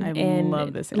listen and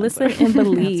love this listen answer. and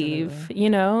believe, you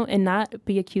know, and not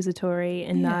be accusatory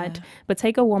and but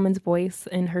take a woman's voice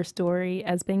and her story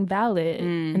as being valid.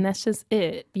 And that's just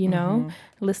it, you know,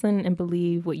 listen and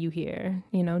believe what you hear,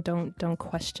 you know, don't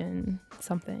question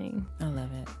something. I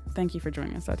love it. Thank you for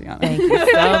joining us, Tatyana. Thank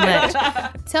you so much.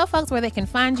 Tell folks where they can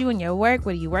find you and your work.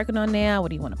 What are you working on now? What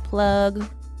do you want to plug?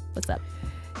 What's up?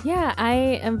 Yeah,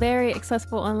 I am very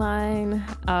accessible online.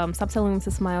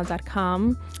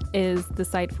 StopTellingTheSmile.com is the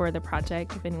site for the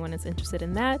project if anyone is interested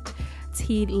in that.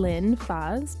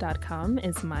 TLynFaz.com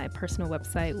is my personal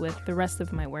website with the rest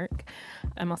of my work.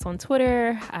 I'm also on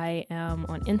Twitter. I am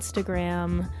on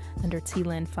Instagram under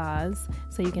TLynFaz,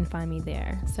 so you can find me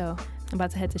there. So I'm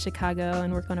about to head to Chicago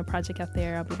and work on a project out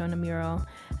there. I'll be doing a mural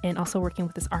and also working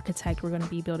with this architect. We're going to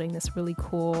be building this really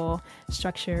cool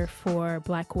structure for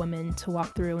Black women to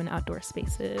walk through in outdoor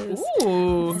spaces.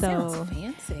 Ooh, Sounds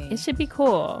fancy. It should be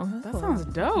cool. that sounds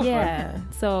dope. Yeah.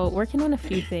 So working on a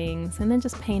few things and then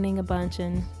just painting a bunch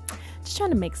and just trying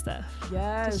to make stuff.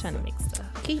 Yes. Just trying to make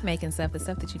stuff. Keep making stuff. The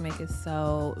stuff that you make is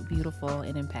so beautiful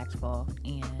and impactful.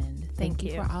 And thank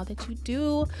you for all that you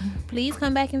do. Please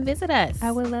come back and visit us. I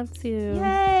would love to. Yay.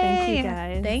 Thank you,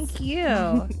 guys. Thank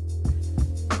you.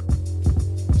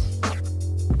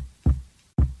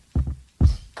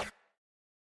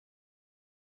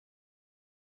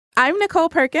 I'm Nicole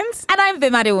Perkins. And I'm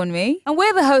Vim Adewunmi, and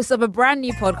we're the hosts of a brand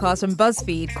new podcast from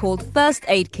BuzzFeed called Thirst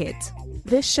Aid Kit.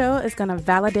 This show is going to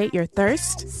validate your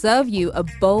thirst, Serve you a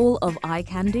bowl of eye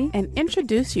candy, and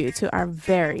introduce you to our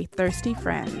very thirsty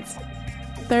friends.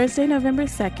 Thursday, November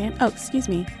 2nd. Oh, excuse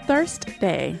me. Thirst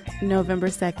Day, November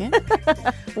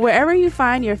 2nd. Wherever you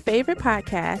find your favorite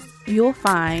podcast, you'll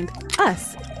find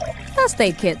us. Thirst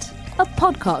Aid Kit, a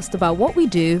podcast about what we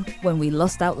do when we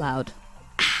lust out loud.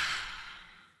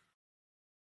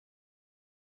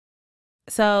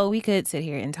 So we could sit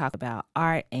here and talk about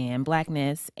art and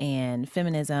Blackness and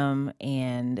feminism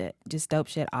and just dope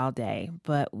shit all day.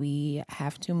 But we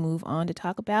have to move on to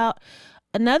talk about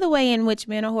another way in which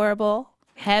men are horrible.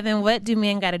 Heben, what do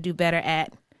men got to do better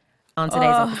at on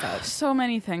today's episode? So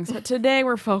many things, but today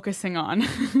we're focusing on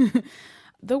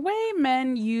the way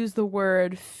men use the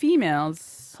word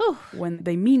females when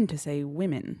they mean to say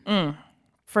women.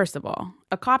 First of all,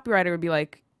 a copywriter would be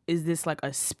like, is this like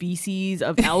a species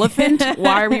of elephant?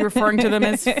 Why are we referring to them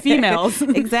as females?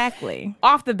 Exactly.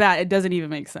 Off the bat, it doesn't even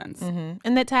make sense.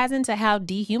 And that ties into how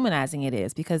dehumanizing it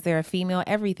is because there are female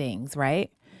everythings,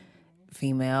 right?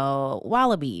 Female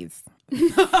wallabies.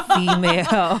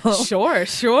 Female. Sure.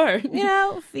 You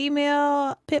know,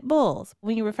 female pit bulls.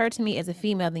 When you refer to me as a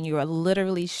female, then you are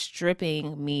literally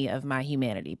stripping me of my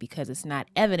humanity because it's not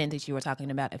evident that you were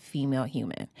talking about a female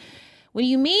human. When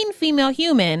you mean female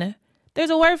human, there's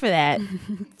a word for that.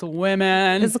 It's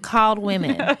women. It's called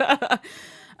women.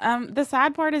 The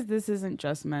sad part is this isn't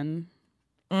just men.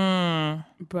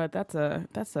 But that's a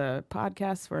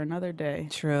podcast for another day.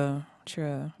 True.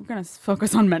 We're gonna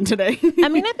focus on men today. I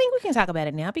mean, I think we can talk about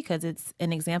it now because it's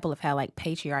an example of how like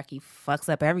patriarchy fucks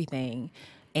up everything.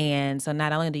 And so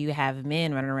not only do you have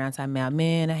men running around talking about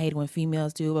men, I hate it when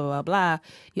females do, blah, blah, blah.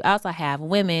 You also have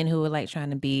women who are like trying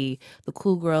to be the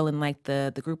cool girl in like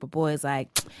the group of boys like,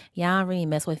 yeah, I don't really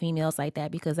mess with females like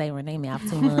that because they run their mouth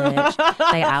too much.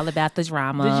 They all about the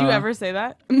drama. Did you ever say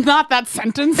that? Not that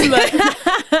sentence.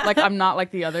 Like I'm not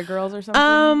like the other girls or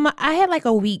something? I had like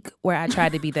a week where I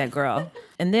tried to be that girl.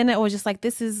 And then it was just like,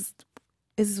 this is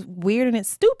weird and it's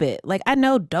stupid. Like I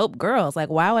know dope girls. Like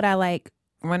why would I like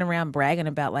run around bragging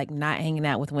about like not hanging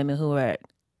out with women who are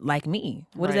like me?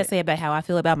 What does that say about how I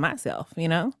feel about myself, you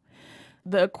know?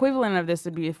 The equivalent of this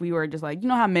would be if we were just like, you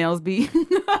know how males be?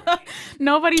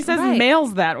 Nobody says Right.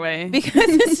 males that way. Because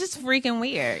it's just freaking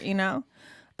weird, you know?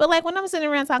 But like when I'm sitting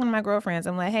around talking to my girlfriends,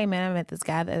 I'm like, hey man, I met this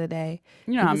guy the other day.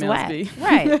 You know He how was males whack. be.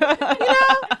 Right. You know?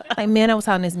 Like, man, I was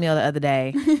on this meal the other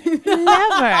day.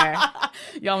 Never.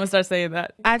 Y'all gonna start saying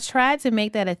that. I tried to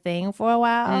make that a thing for a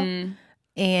while.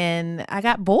 And I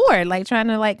got bored, like trying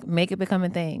to like make it become a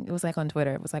thing. It was like on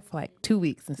Twitter. It was like for like 2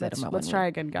 weeks instead of my Let's 1 try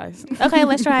week. again, guys. Okay,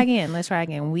 let's try again. Let's try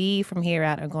again. We from here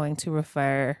out are going to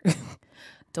refer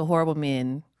to horrible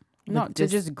men. No, with to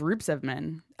just groups of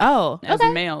men oh, as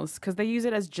okay. males, because they use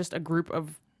it as just a group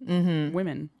of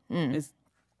women. Is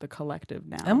the collective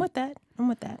noun. I'm with that. I'm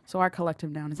with that. So our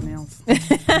collective noun is males.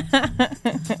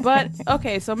 But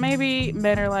okay, so maybe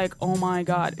men are like, oh my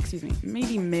god, excuse me.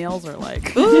 Maybe males are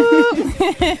like,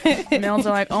 males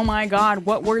are like, oh my god,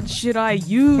 what words should I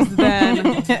use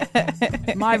then?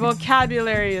 My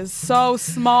vocabulary is so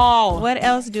small. What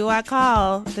else do I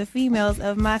call the females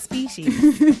of my species?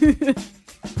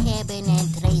 Heben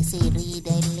and Tracy read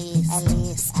a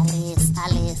list.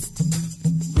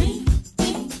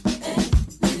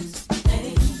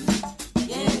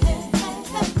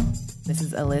 This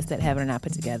is a list that Heben and I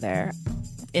put together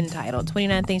entitled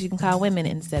 29 Things You Can Call Women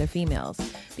Instead of Females.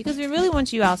 Because we really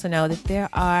want you all to know that there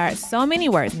are so many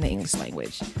words in the English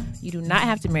language. You do not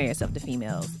have to marry yourself to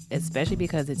females, especially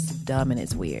because it's dumb and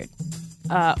it's weird.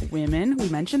 Women, we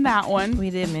mentioned that one. We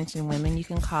did mention women. You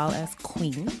can call us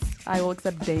queens. I will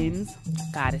accept dames.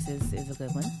 Goddesses is a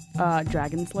good one.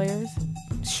 Dragon slayers.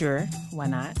 Sure, why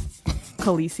not?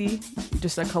 Khaleesi,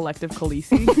 just a collective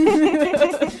Khaleesi.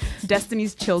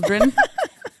 Destiny's children.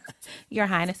 Your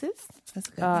Highnesses. That's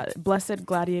good. Blessed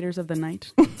gladiators of the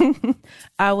night.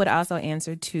 I would also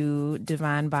answer to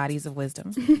divine bodies of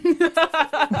wisdom.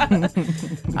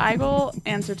 I will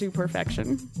answer to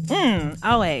perfection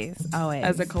Always.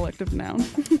 as a collective noun.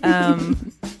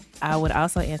 I would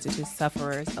also answer to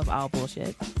sufferers of all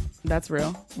bullshit. That's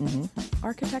real.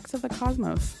 Architects of the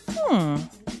cosmos.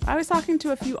 I was talking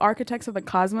to a few architects of the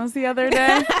cosmos the other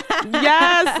day.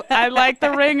 Yes, I like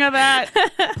the ring of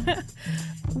that.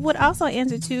 Would also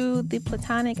answer to the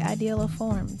platonic ideal of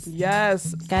forms.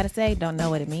 Yes. Gotta say, don't know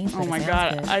what it means. Oh but my it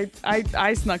god, sounds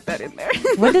I snuck that in there.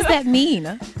 good. What does that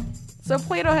mean? So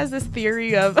Plato has this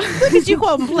theory of. Look at you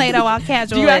quoting Plato all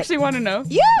casual. Do you actually want to know?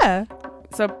 Yeah.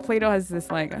 So Plato has this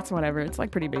that's whatever. It's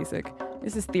like pretty basic.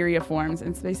 It's this theory of forms.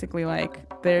 And it's basically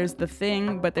like there's the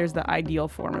thing, but there's the ideal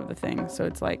form of the thing. So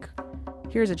it's like,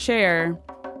 here's a chair,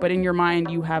 but in your mind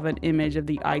you have an image of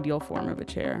the ideal form of a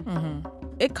chair.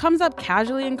 It comes up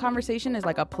casually in conversation as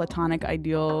like a platonic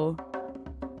ideal,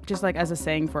 just like as a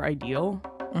saying for ideal.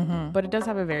 But it does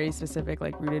have a very specific,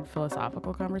 like rooted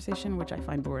philosophical conversation, which I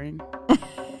find boring.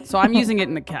 So I'm using it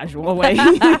in a casual way.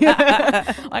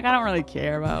 Like I don't really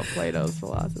care about Plato's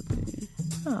philosophy.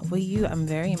 Oh, well, I'm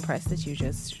very impressed that you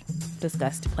just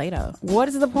discussed Plato. What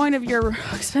is the point of your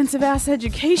expensive ass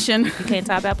education? You can't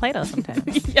talk about Plato sometimes.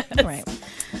 Yes. Right.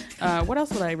 What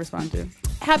else would I respond to?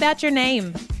 How about your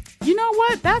name? You know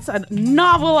what? That's a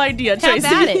novel idea, How Tracy.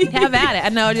 about it? How about it? I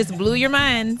know it just blew your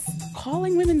minds.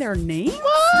 Calling women their names?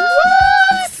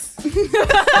 What?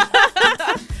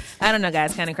 I don't know,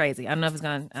 guys. Kind of crazy. I don't know if it's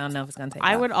gonna take.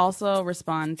 I off. would also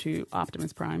respond to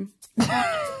Optimus Prime.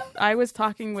 I was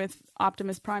talking with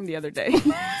Optimus Prime the other day.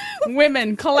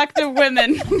 Women, collective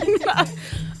women.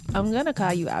 I'm gonna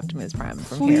call you Optimus Prime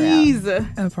from Please. here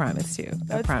out. I promise you. I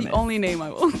That's promise. the only name I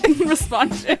will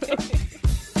respond to.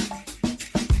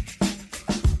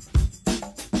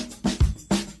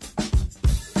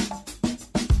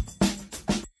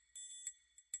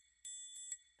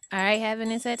 All right, Heben,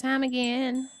 it's that time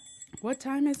again. What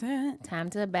time is it? Time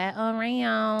to bat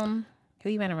around. Who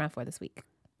you batting around for this week?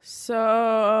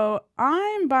 So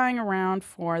I'm buying around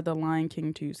for the Lion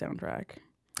King 2 soundtrack.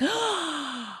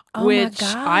 Which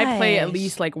I play at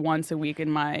least like once a week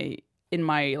in my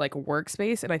like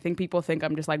workspace, and I think people think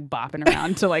I'm just like bopping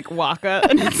around to like Waka,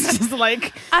 and it's just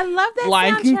like I love that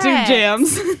Lion King 2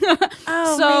 jams.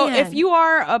 Oh, so man. if you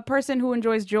are a person who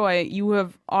enjoys joy, you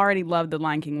have already loved the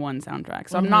Lion King 1 soundtrack.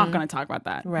 So I'm not going to talk about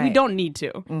that. We Right. don't need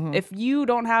to. If you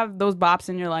don't have those bops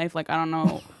in your life, like I don't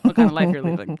know what kind of life you're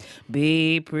living.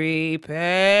 Be prepared.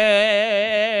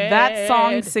 That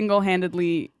song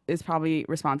single-handedly is probably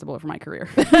responsible for my career.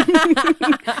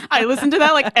 I listened to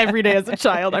that like every day as a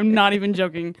child. I'm not even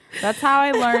joking. That's how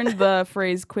I learned the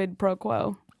phrase quid pro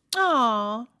quo.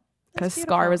 Aw. Because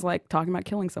Scar was like talking about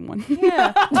killing someone.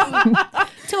 Yeah.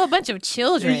 To a bunch of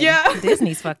children. Yeah.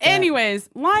 Disney's fucked up. Anyways,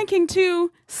 Lion King 2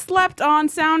 slept on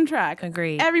soundtrack.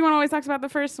 Agreed. Everyone always talks about the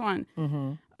first one.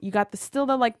 You got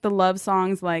the love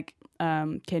songs like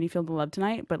Can You Feel the Love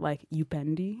Tonight, but like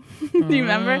Upendi. Do you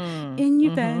remember? In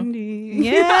Upendi.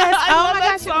 Yes. Oh my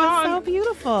that gosh, it was so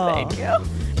beautiful. Thank you.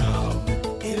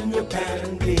 In your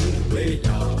panty, way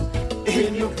down.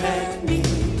 In your panty,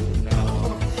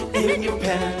 in your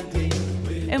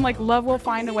panty. And like Love Will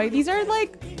Find a Way. These are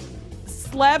like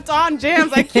slept on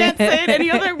jams. I can't say it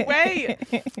any other way.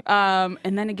 And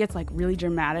then it gets like really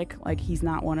dramatic, like He's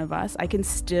Not One of Us. I can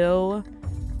still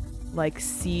like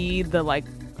see the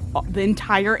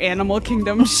entire animal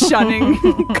kingdom shunning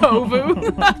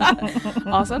Kovu.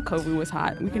 Also, Kovu was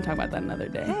hot. We can talk about that another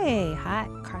day. Hey, hot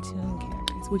cartoon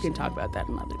characters. We can talk about that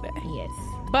another day. Yes.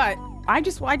 But I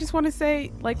just want to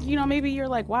say, like, you know, maybe you're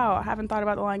like, wow, I haven't thought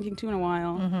about The Lion King 2 in a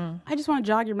while. I just want to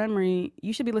jog your memory.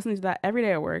 You should be listening to that every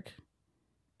day at work,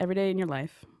 every day in your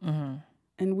life.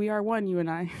 And we are one, you and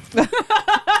I.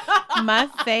 My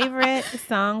favorite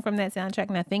song from that soundtrack,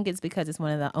 and I think it's because it's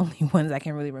one of the only ones I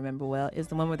can really remember well, is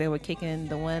the one where they were kicking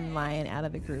the one lion out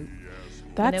of the group.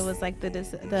 And it was like the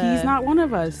He's Not One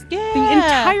of Us. Yeah. The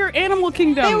entire animal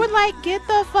kingdom. They would like, get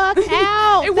the fuck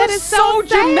out. It was so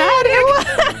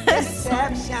dramatic.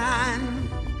 Deception,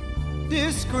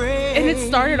 disgrace. And it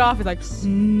started off as like,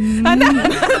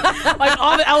 like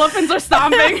all the elephants are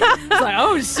stomping. It's like,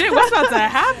 oh shit, what's about to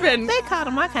happen? They called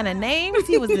him all kind of names.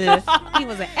 He was an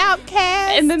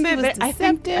outcast. And then I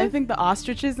think the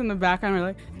ostriches in the background were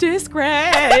like,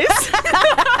 disgrace.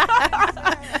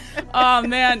 Oh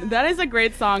man, that is a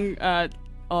great song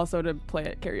also to play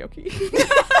at karaoke.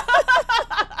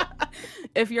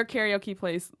 If your karaoke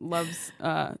place loves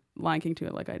Lion King 2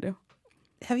 like I do.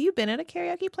 Have you been at a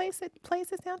karaoke place that plays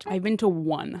this soundtrack? I've been to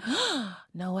one.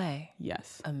 No way.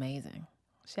 Yes. Amazing.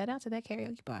 Shout out to that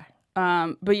karaoke bar.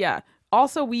 But yeah,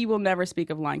 also we will never speak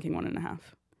of Lion King 1.5.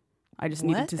 I just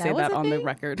needed to say that on the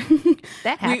record.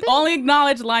 That happened? We only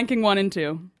acknowledge Lion King 1 and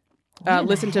 2.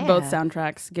 Listen to both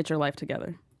soundtracks. Get your life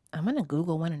together. I'm going to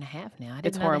Google 1.5 now.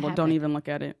 It's horrible. Don't even look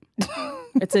at it.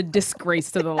 It's a disgrace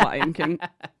to the Lion King.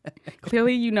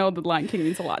 Clearly, you know the Lion King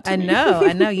means a lot to me.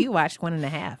 I know you watched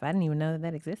 1.5. I didn't even know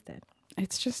that existed.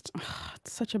 It's just,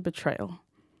 it's such a betrayal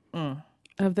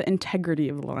of the integrity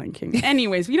of the Lion King.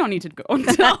 Anyways, we don't need to go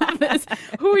into all this.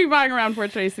 Who are you buying around for,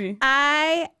 Tracy?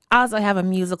 I also have a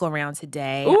musical round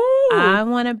today. Ooh. I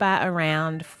want to buy a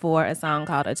round for a song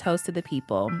called A Toast to the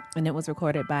People. And it was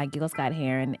recorded by Gil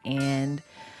Scott-Heron and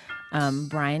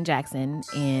Brian Jackson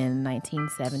in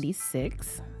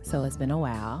 1976. So it's been a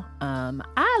while.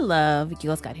 I love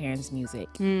Gil Scott-Heron's music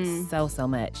so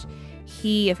much.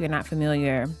 He, if you're not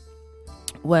familiar,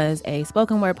 was a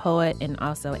spoken word poet and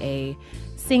also a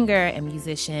singer and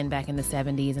musician back in the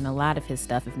 70s. And a lot of his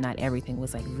stuff, if not everything,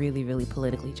 was like really, really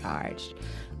politically charged.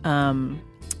 And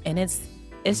it's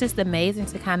just amazing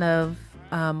to kind of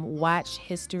watch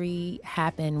history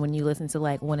happen when you listen to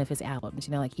like one of his albums.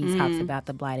 You know, like he talks about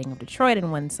the blighting of Detroit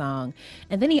in one song.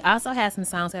 And then he also has some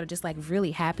songs that are just like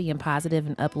really happy and positive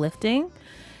and uplifting.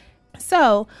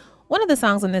 So one of the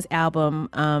songs on this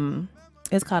album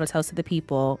is called A Toast to the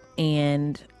People.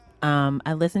 And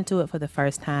I listened to it for the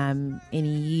first time in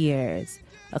years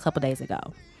a couple days ago.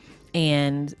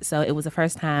 And so it was the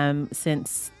first time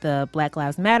since the Black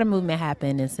Lives Matter movement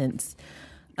happened and since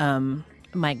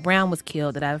Mike Brown was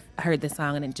killed that I've heard this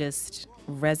song, and it just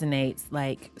resonates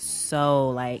like so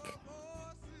like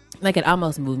it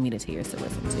almost moved me to tears to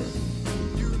listen to.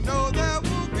 You know there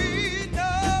will be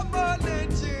no more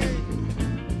lynching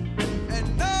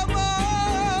and no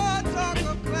more talk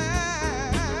of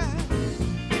class.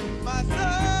 My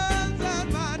sons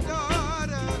and my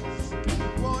daughters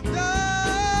won't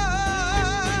die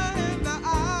in the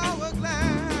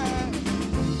hourglass.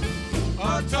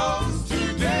 A toast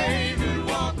to David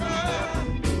Walker.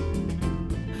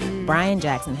 Brian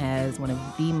Jackson has one of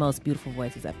the most beautiful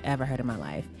voices I've ever heard in my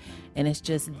life. And it's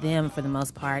just them for the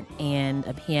most part and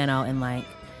a piano and like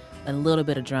a little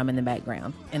bit of drum in the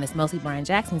background. And it's mostly Brian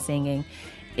Jackson singing.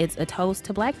 It's a toast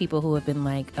to Black people who have been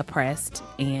like oppressed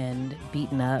and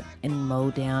beaten up and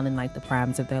mowed down in like the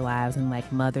primes of their lives, and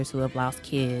like mothers who have lost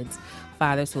kids,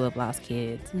 fathers who have lost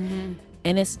kids. And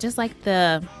it's just like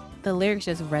the lyrics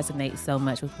just resonate so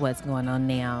much with what's going on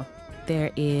now.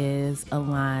 There is a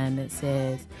line that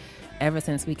says, "Ever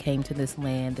since we came to this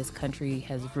land, this country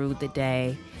has ruled the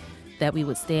day that we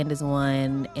would stand as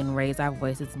one and raise our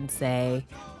voices and say,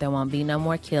 there won't be no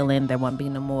more killing, there won't be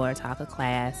no more talk of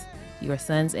class. Your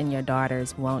sons and your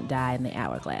daughters won't die in the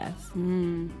hourglass."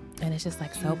 And it's just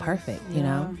like so perfect, you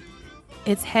know?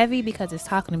 It's heavy because it's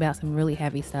talking about some really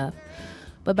heavy stuff.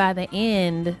 But by the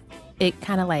end, it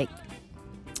kind of like,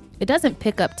 it doesn't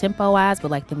pick up tempo-wise, but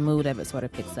like the mood of it sort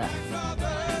of picks up.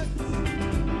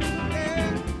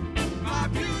 My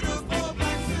beautiful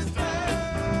black sister.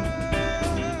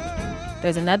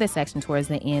 There's another section towards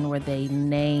the end where they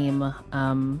name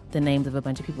the names of a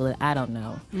bunch of people that I don't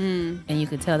know. And you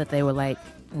could tell that they were like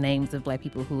names of black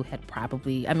people who had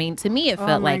probably, I mean, to me it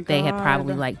felt like they had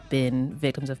probably like been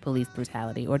victims of police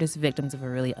brutality or just victims of a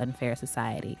really unfair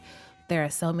society. There are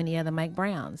so many other Mike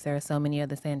Browns. There are so many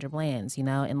other Sandra Blands, you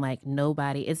know, and like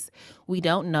we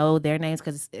don't know their names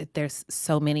because there's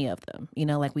so many of them, you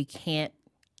know, like we can't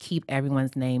keep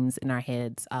everyone's names in our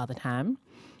heads all the time.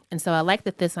 And so I like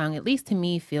that this song, at least to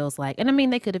me, feels like, and I mean,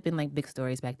 they could have been like big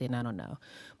stories back then, I don't know.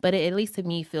 But at least to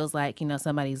me feels like, you know,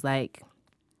 somebody's like,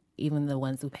 even the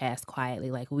ones who passed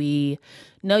quietly, like we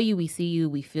know you, we see you,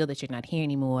 we feel that you're not here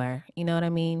anymore. You know what I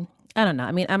mean? I don't know.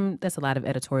 I mean, there's a lot of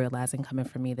editorializing coming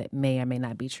from me that may or may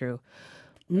not be true.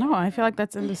 No, I feel like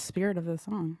that's in the spirit of the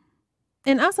song.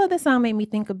 And also this song made me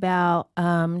think about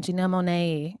Janelle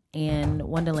Monáe and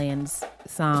Wonderland's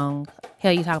song,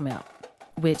 Hell You Talking About?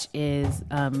 Which is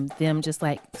them just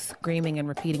like screaming and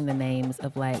repeating the names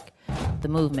of like the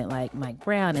movement, like Mike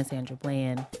Brown and Sandra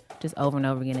Bland, just over and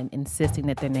over again and insisting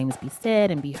that their names be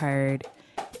said and be heard.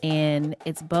 And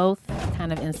it's both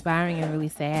kind of inspiring and really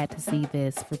sad to see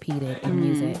this repeated in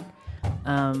music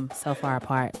so far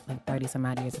apart, like 30 some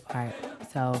odd years apart.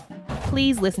 So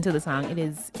please listen to the song.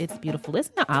 It's beautiful.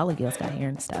 Listen to all of Gil Scott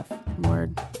Heron stuff.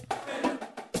 Word.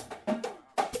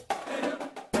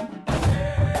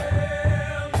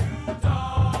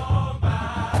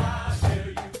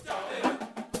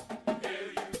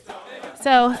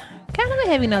 So, kind of a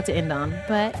heavy note to end on,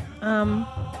 but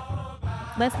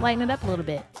let's lighten it up a little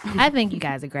bit. I think you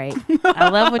guys are great. I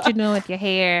love what you're doing with your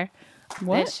hair.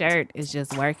 What? That shirt is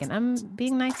just working. I'm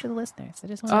being nice to the listeners. I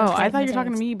just want Oh, I thought you were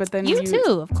talking to me, but then you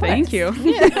too, of course. Thank you.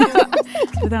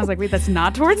 But then I was like, wait, that's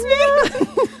not towards me?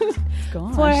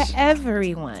 Gosh. For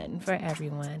everyone.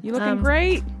 You looking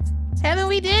great. Heben,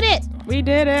 we did it. We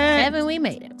did it. Heben, we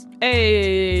made it.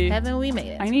 Hey. Heben, we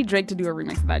made it. I need Drake to do a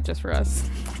remix of that just for us.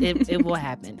 It will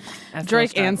happen.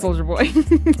 Drake and Soulja Boy.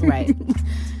 Right.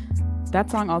 That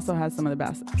song also has some of the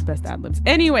best ad-libs.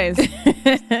 Anyways,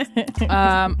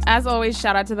 as always,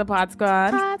 shout out to the Pod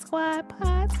Squad. Pod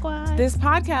Squad. This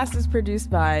podcast is produced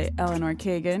by Eleanor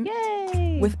Kagan.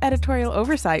 Yay. With editorial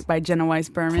oversight by Jenna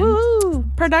Weiss-Berman. Woo.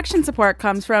 Production support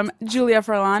comes from Julia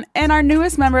Furlan and our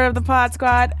newest member of the Pod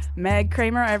Squad, Meg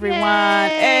Kramer, everyone.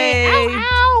 Yay. Hey. Ow,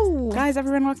 ow. Guys,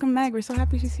 everyone welcome Meg. We're so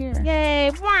happy she's here.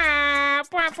 Yay.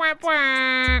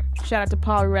 Shout out to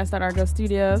Paul Rest at Argo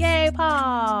Studios. Yay,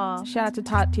 Paul. Shout out to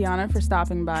Tatyana for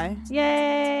stopping by.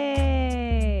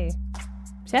 Yay.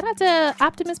 Shout out to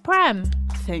Optimus Prime.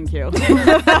 Thank you.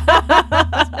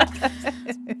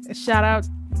 Shout out.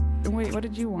 Wait, what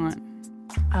did you want?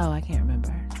 Oh, I can't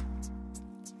remember.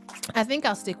 I think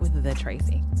I'll stick with the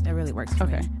Tracy. That really works for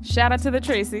me. Okay. Shout out to the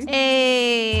Tracy.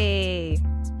 Hey.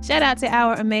 Shout out to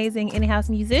our amazing in-house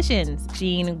musicians,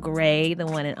 Jean Gray, the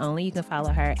one and only. You can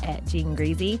follow her at Jean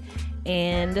Greasy.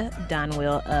 And Don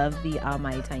Will of the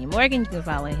Almighty Tanya Morgan. You can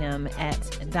follow him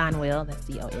at Don Will. That's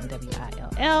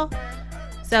DonWill.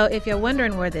 So if you're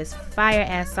wondering where this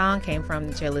fire-ass song came from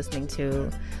that you're listening to,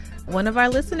 one of our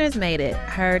listeners made it.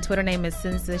 Her Twitter name is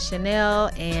Sensa Chanel,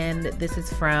 and this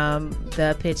is from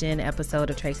the Pigeon episode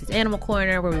of Tracy's Animal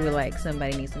Corner, where we were like,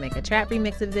 somebody needs to make a trap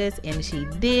remix of this, and she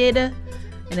did, and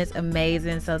it's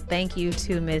amazing. So thank you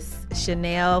to Miss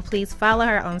Chanel. Please follow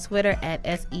her on Twitter at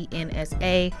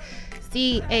SENSACHANELL.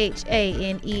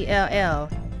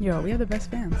 Yo, we have the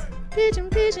best fans. Pigeon.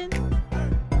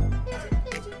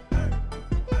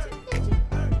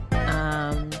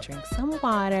 Drink some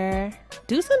water.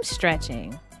 Do some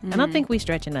stretching. I don't think we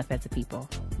stretch enough as a people.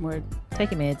 Word.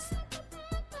 Take your meds.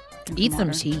 Drink Eat some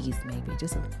water. cheese, maybe.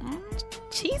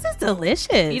 Cheese is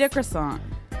delicious. Eat a croissant.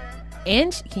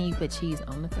 And can you put cheese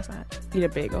on the croissant? Eat a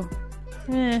bagel.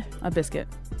 A biscuit.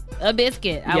 A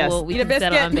biscuit. Yes. We Eat a can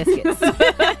settle on biscuits.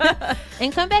 biscuit.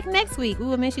 And come back next week. We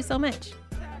will miss you so much.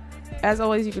 As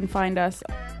always, you can find us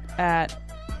at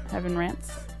Heben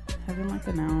Rants. Heben like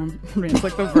the noun. Rants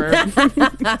like the verb.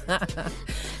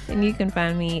 And you can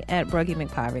find me at Brogy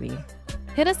McPoverty.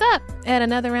 Hit us up at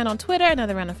Another Round on Twitter,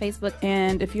 Another Round on Facebook.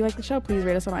 And if you like the show, please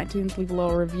rate us on iTunes. Leave a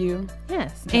little review.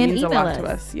 Yes. That and means email a lot us. to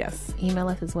us. Yes. Email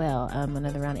us as well.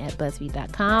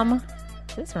 AnotherRound@BuzzFeed.com.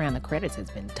 This round of credits has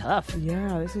been tough.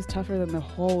 Yeah, this is tougher than the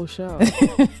whole show.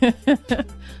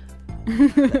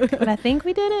 But I think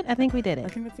we did it. I think that's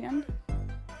the end.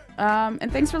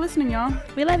 And thanks for listening, y'all.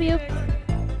 We love you.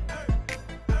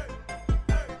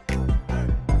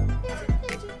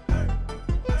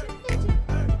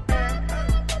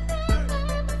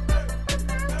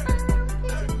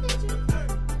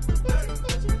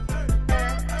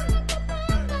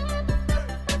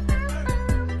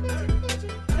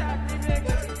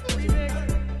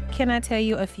 Can I tell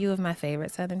you a few of my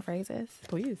favorite Southern phrases?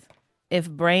 Please. If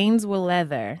brains were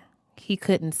leather, he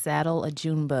couldn't saddle a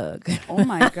June bug. Oh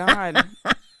my God.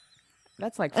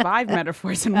 That's like 5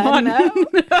 metaphors in one.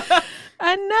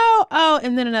 I know. Oh,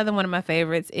 and then another one of my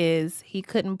favorites is he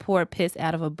couldn't pour piss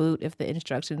out of a boot if the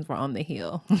instructions were on the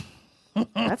heel.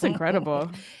 That's incredible.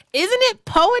 Isn't it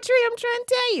poetry?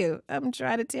 I'm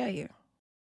trying to tell you.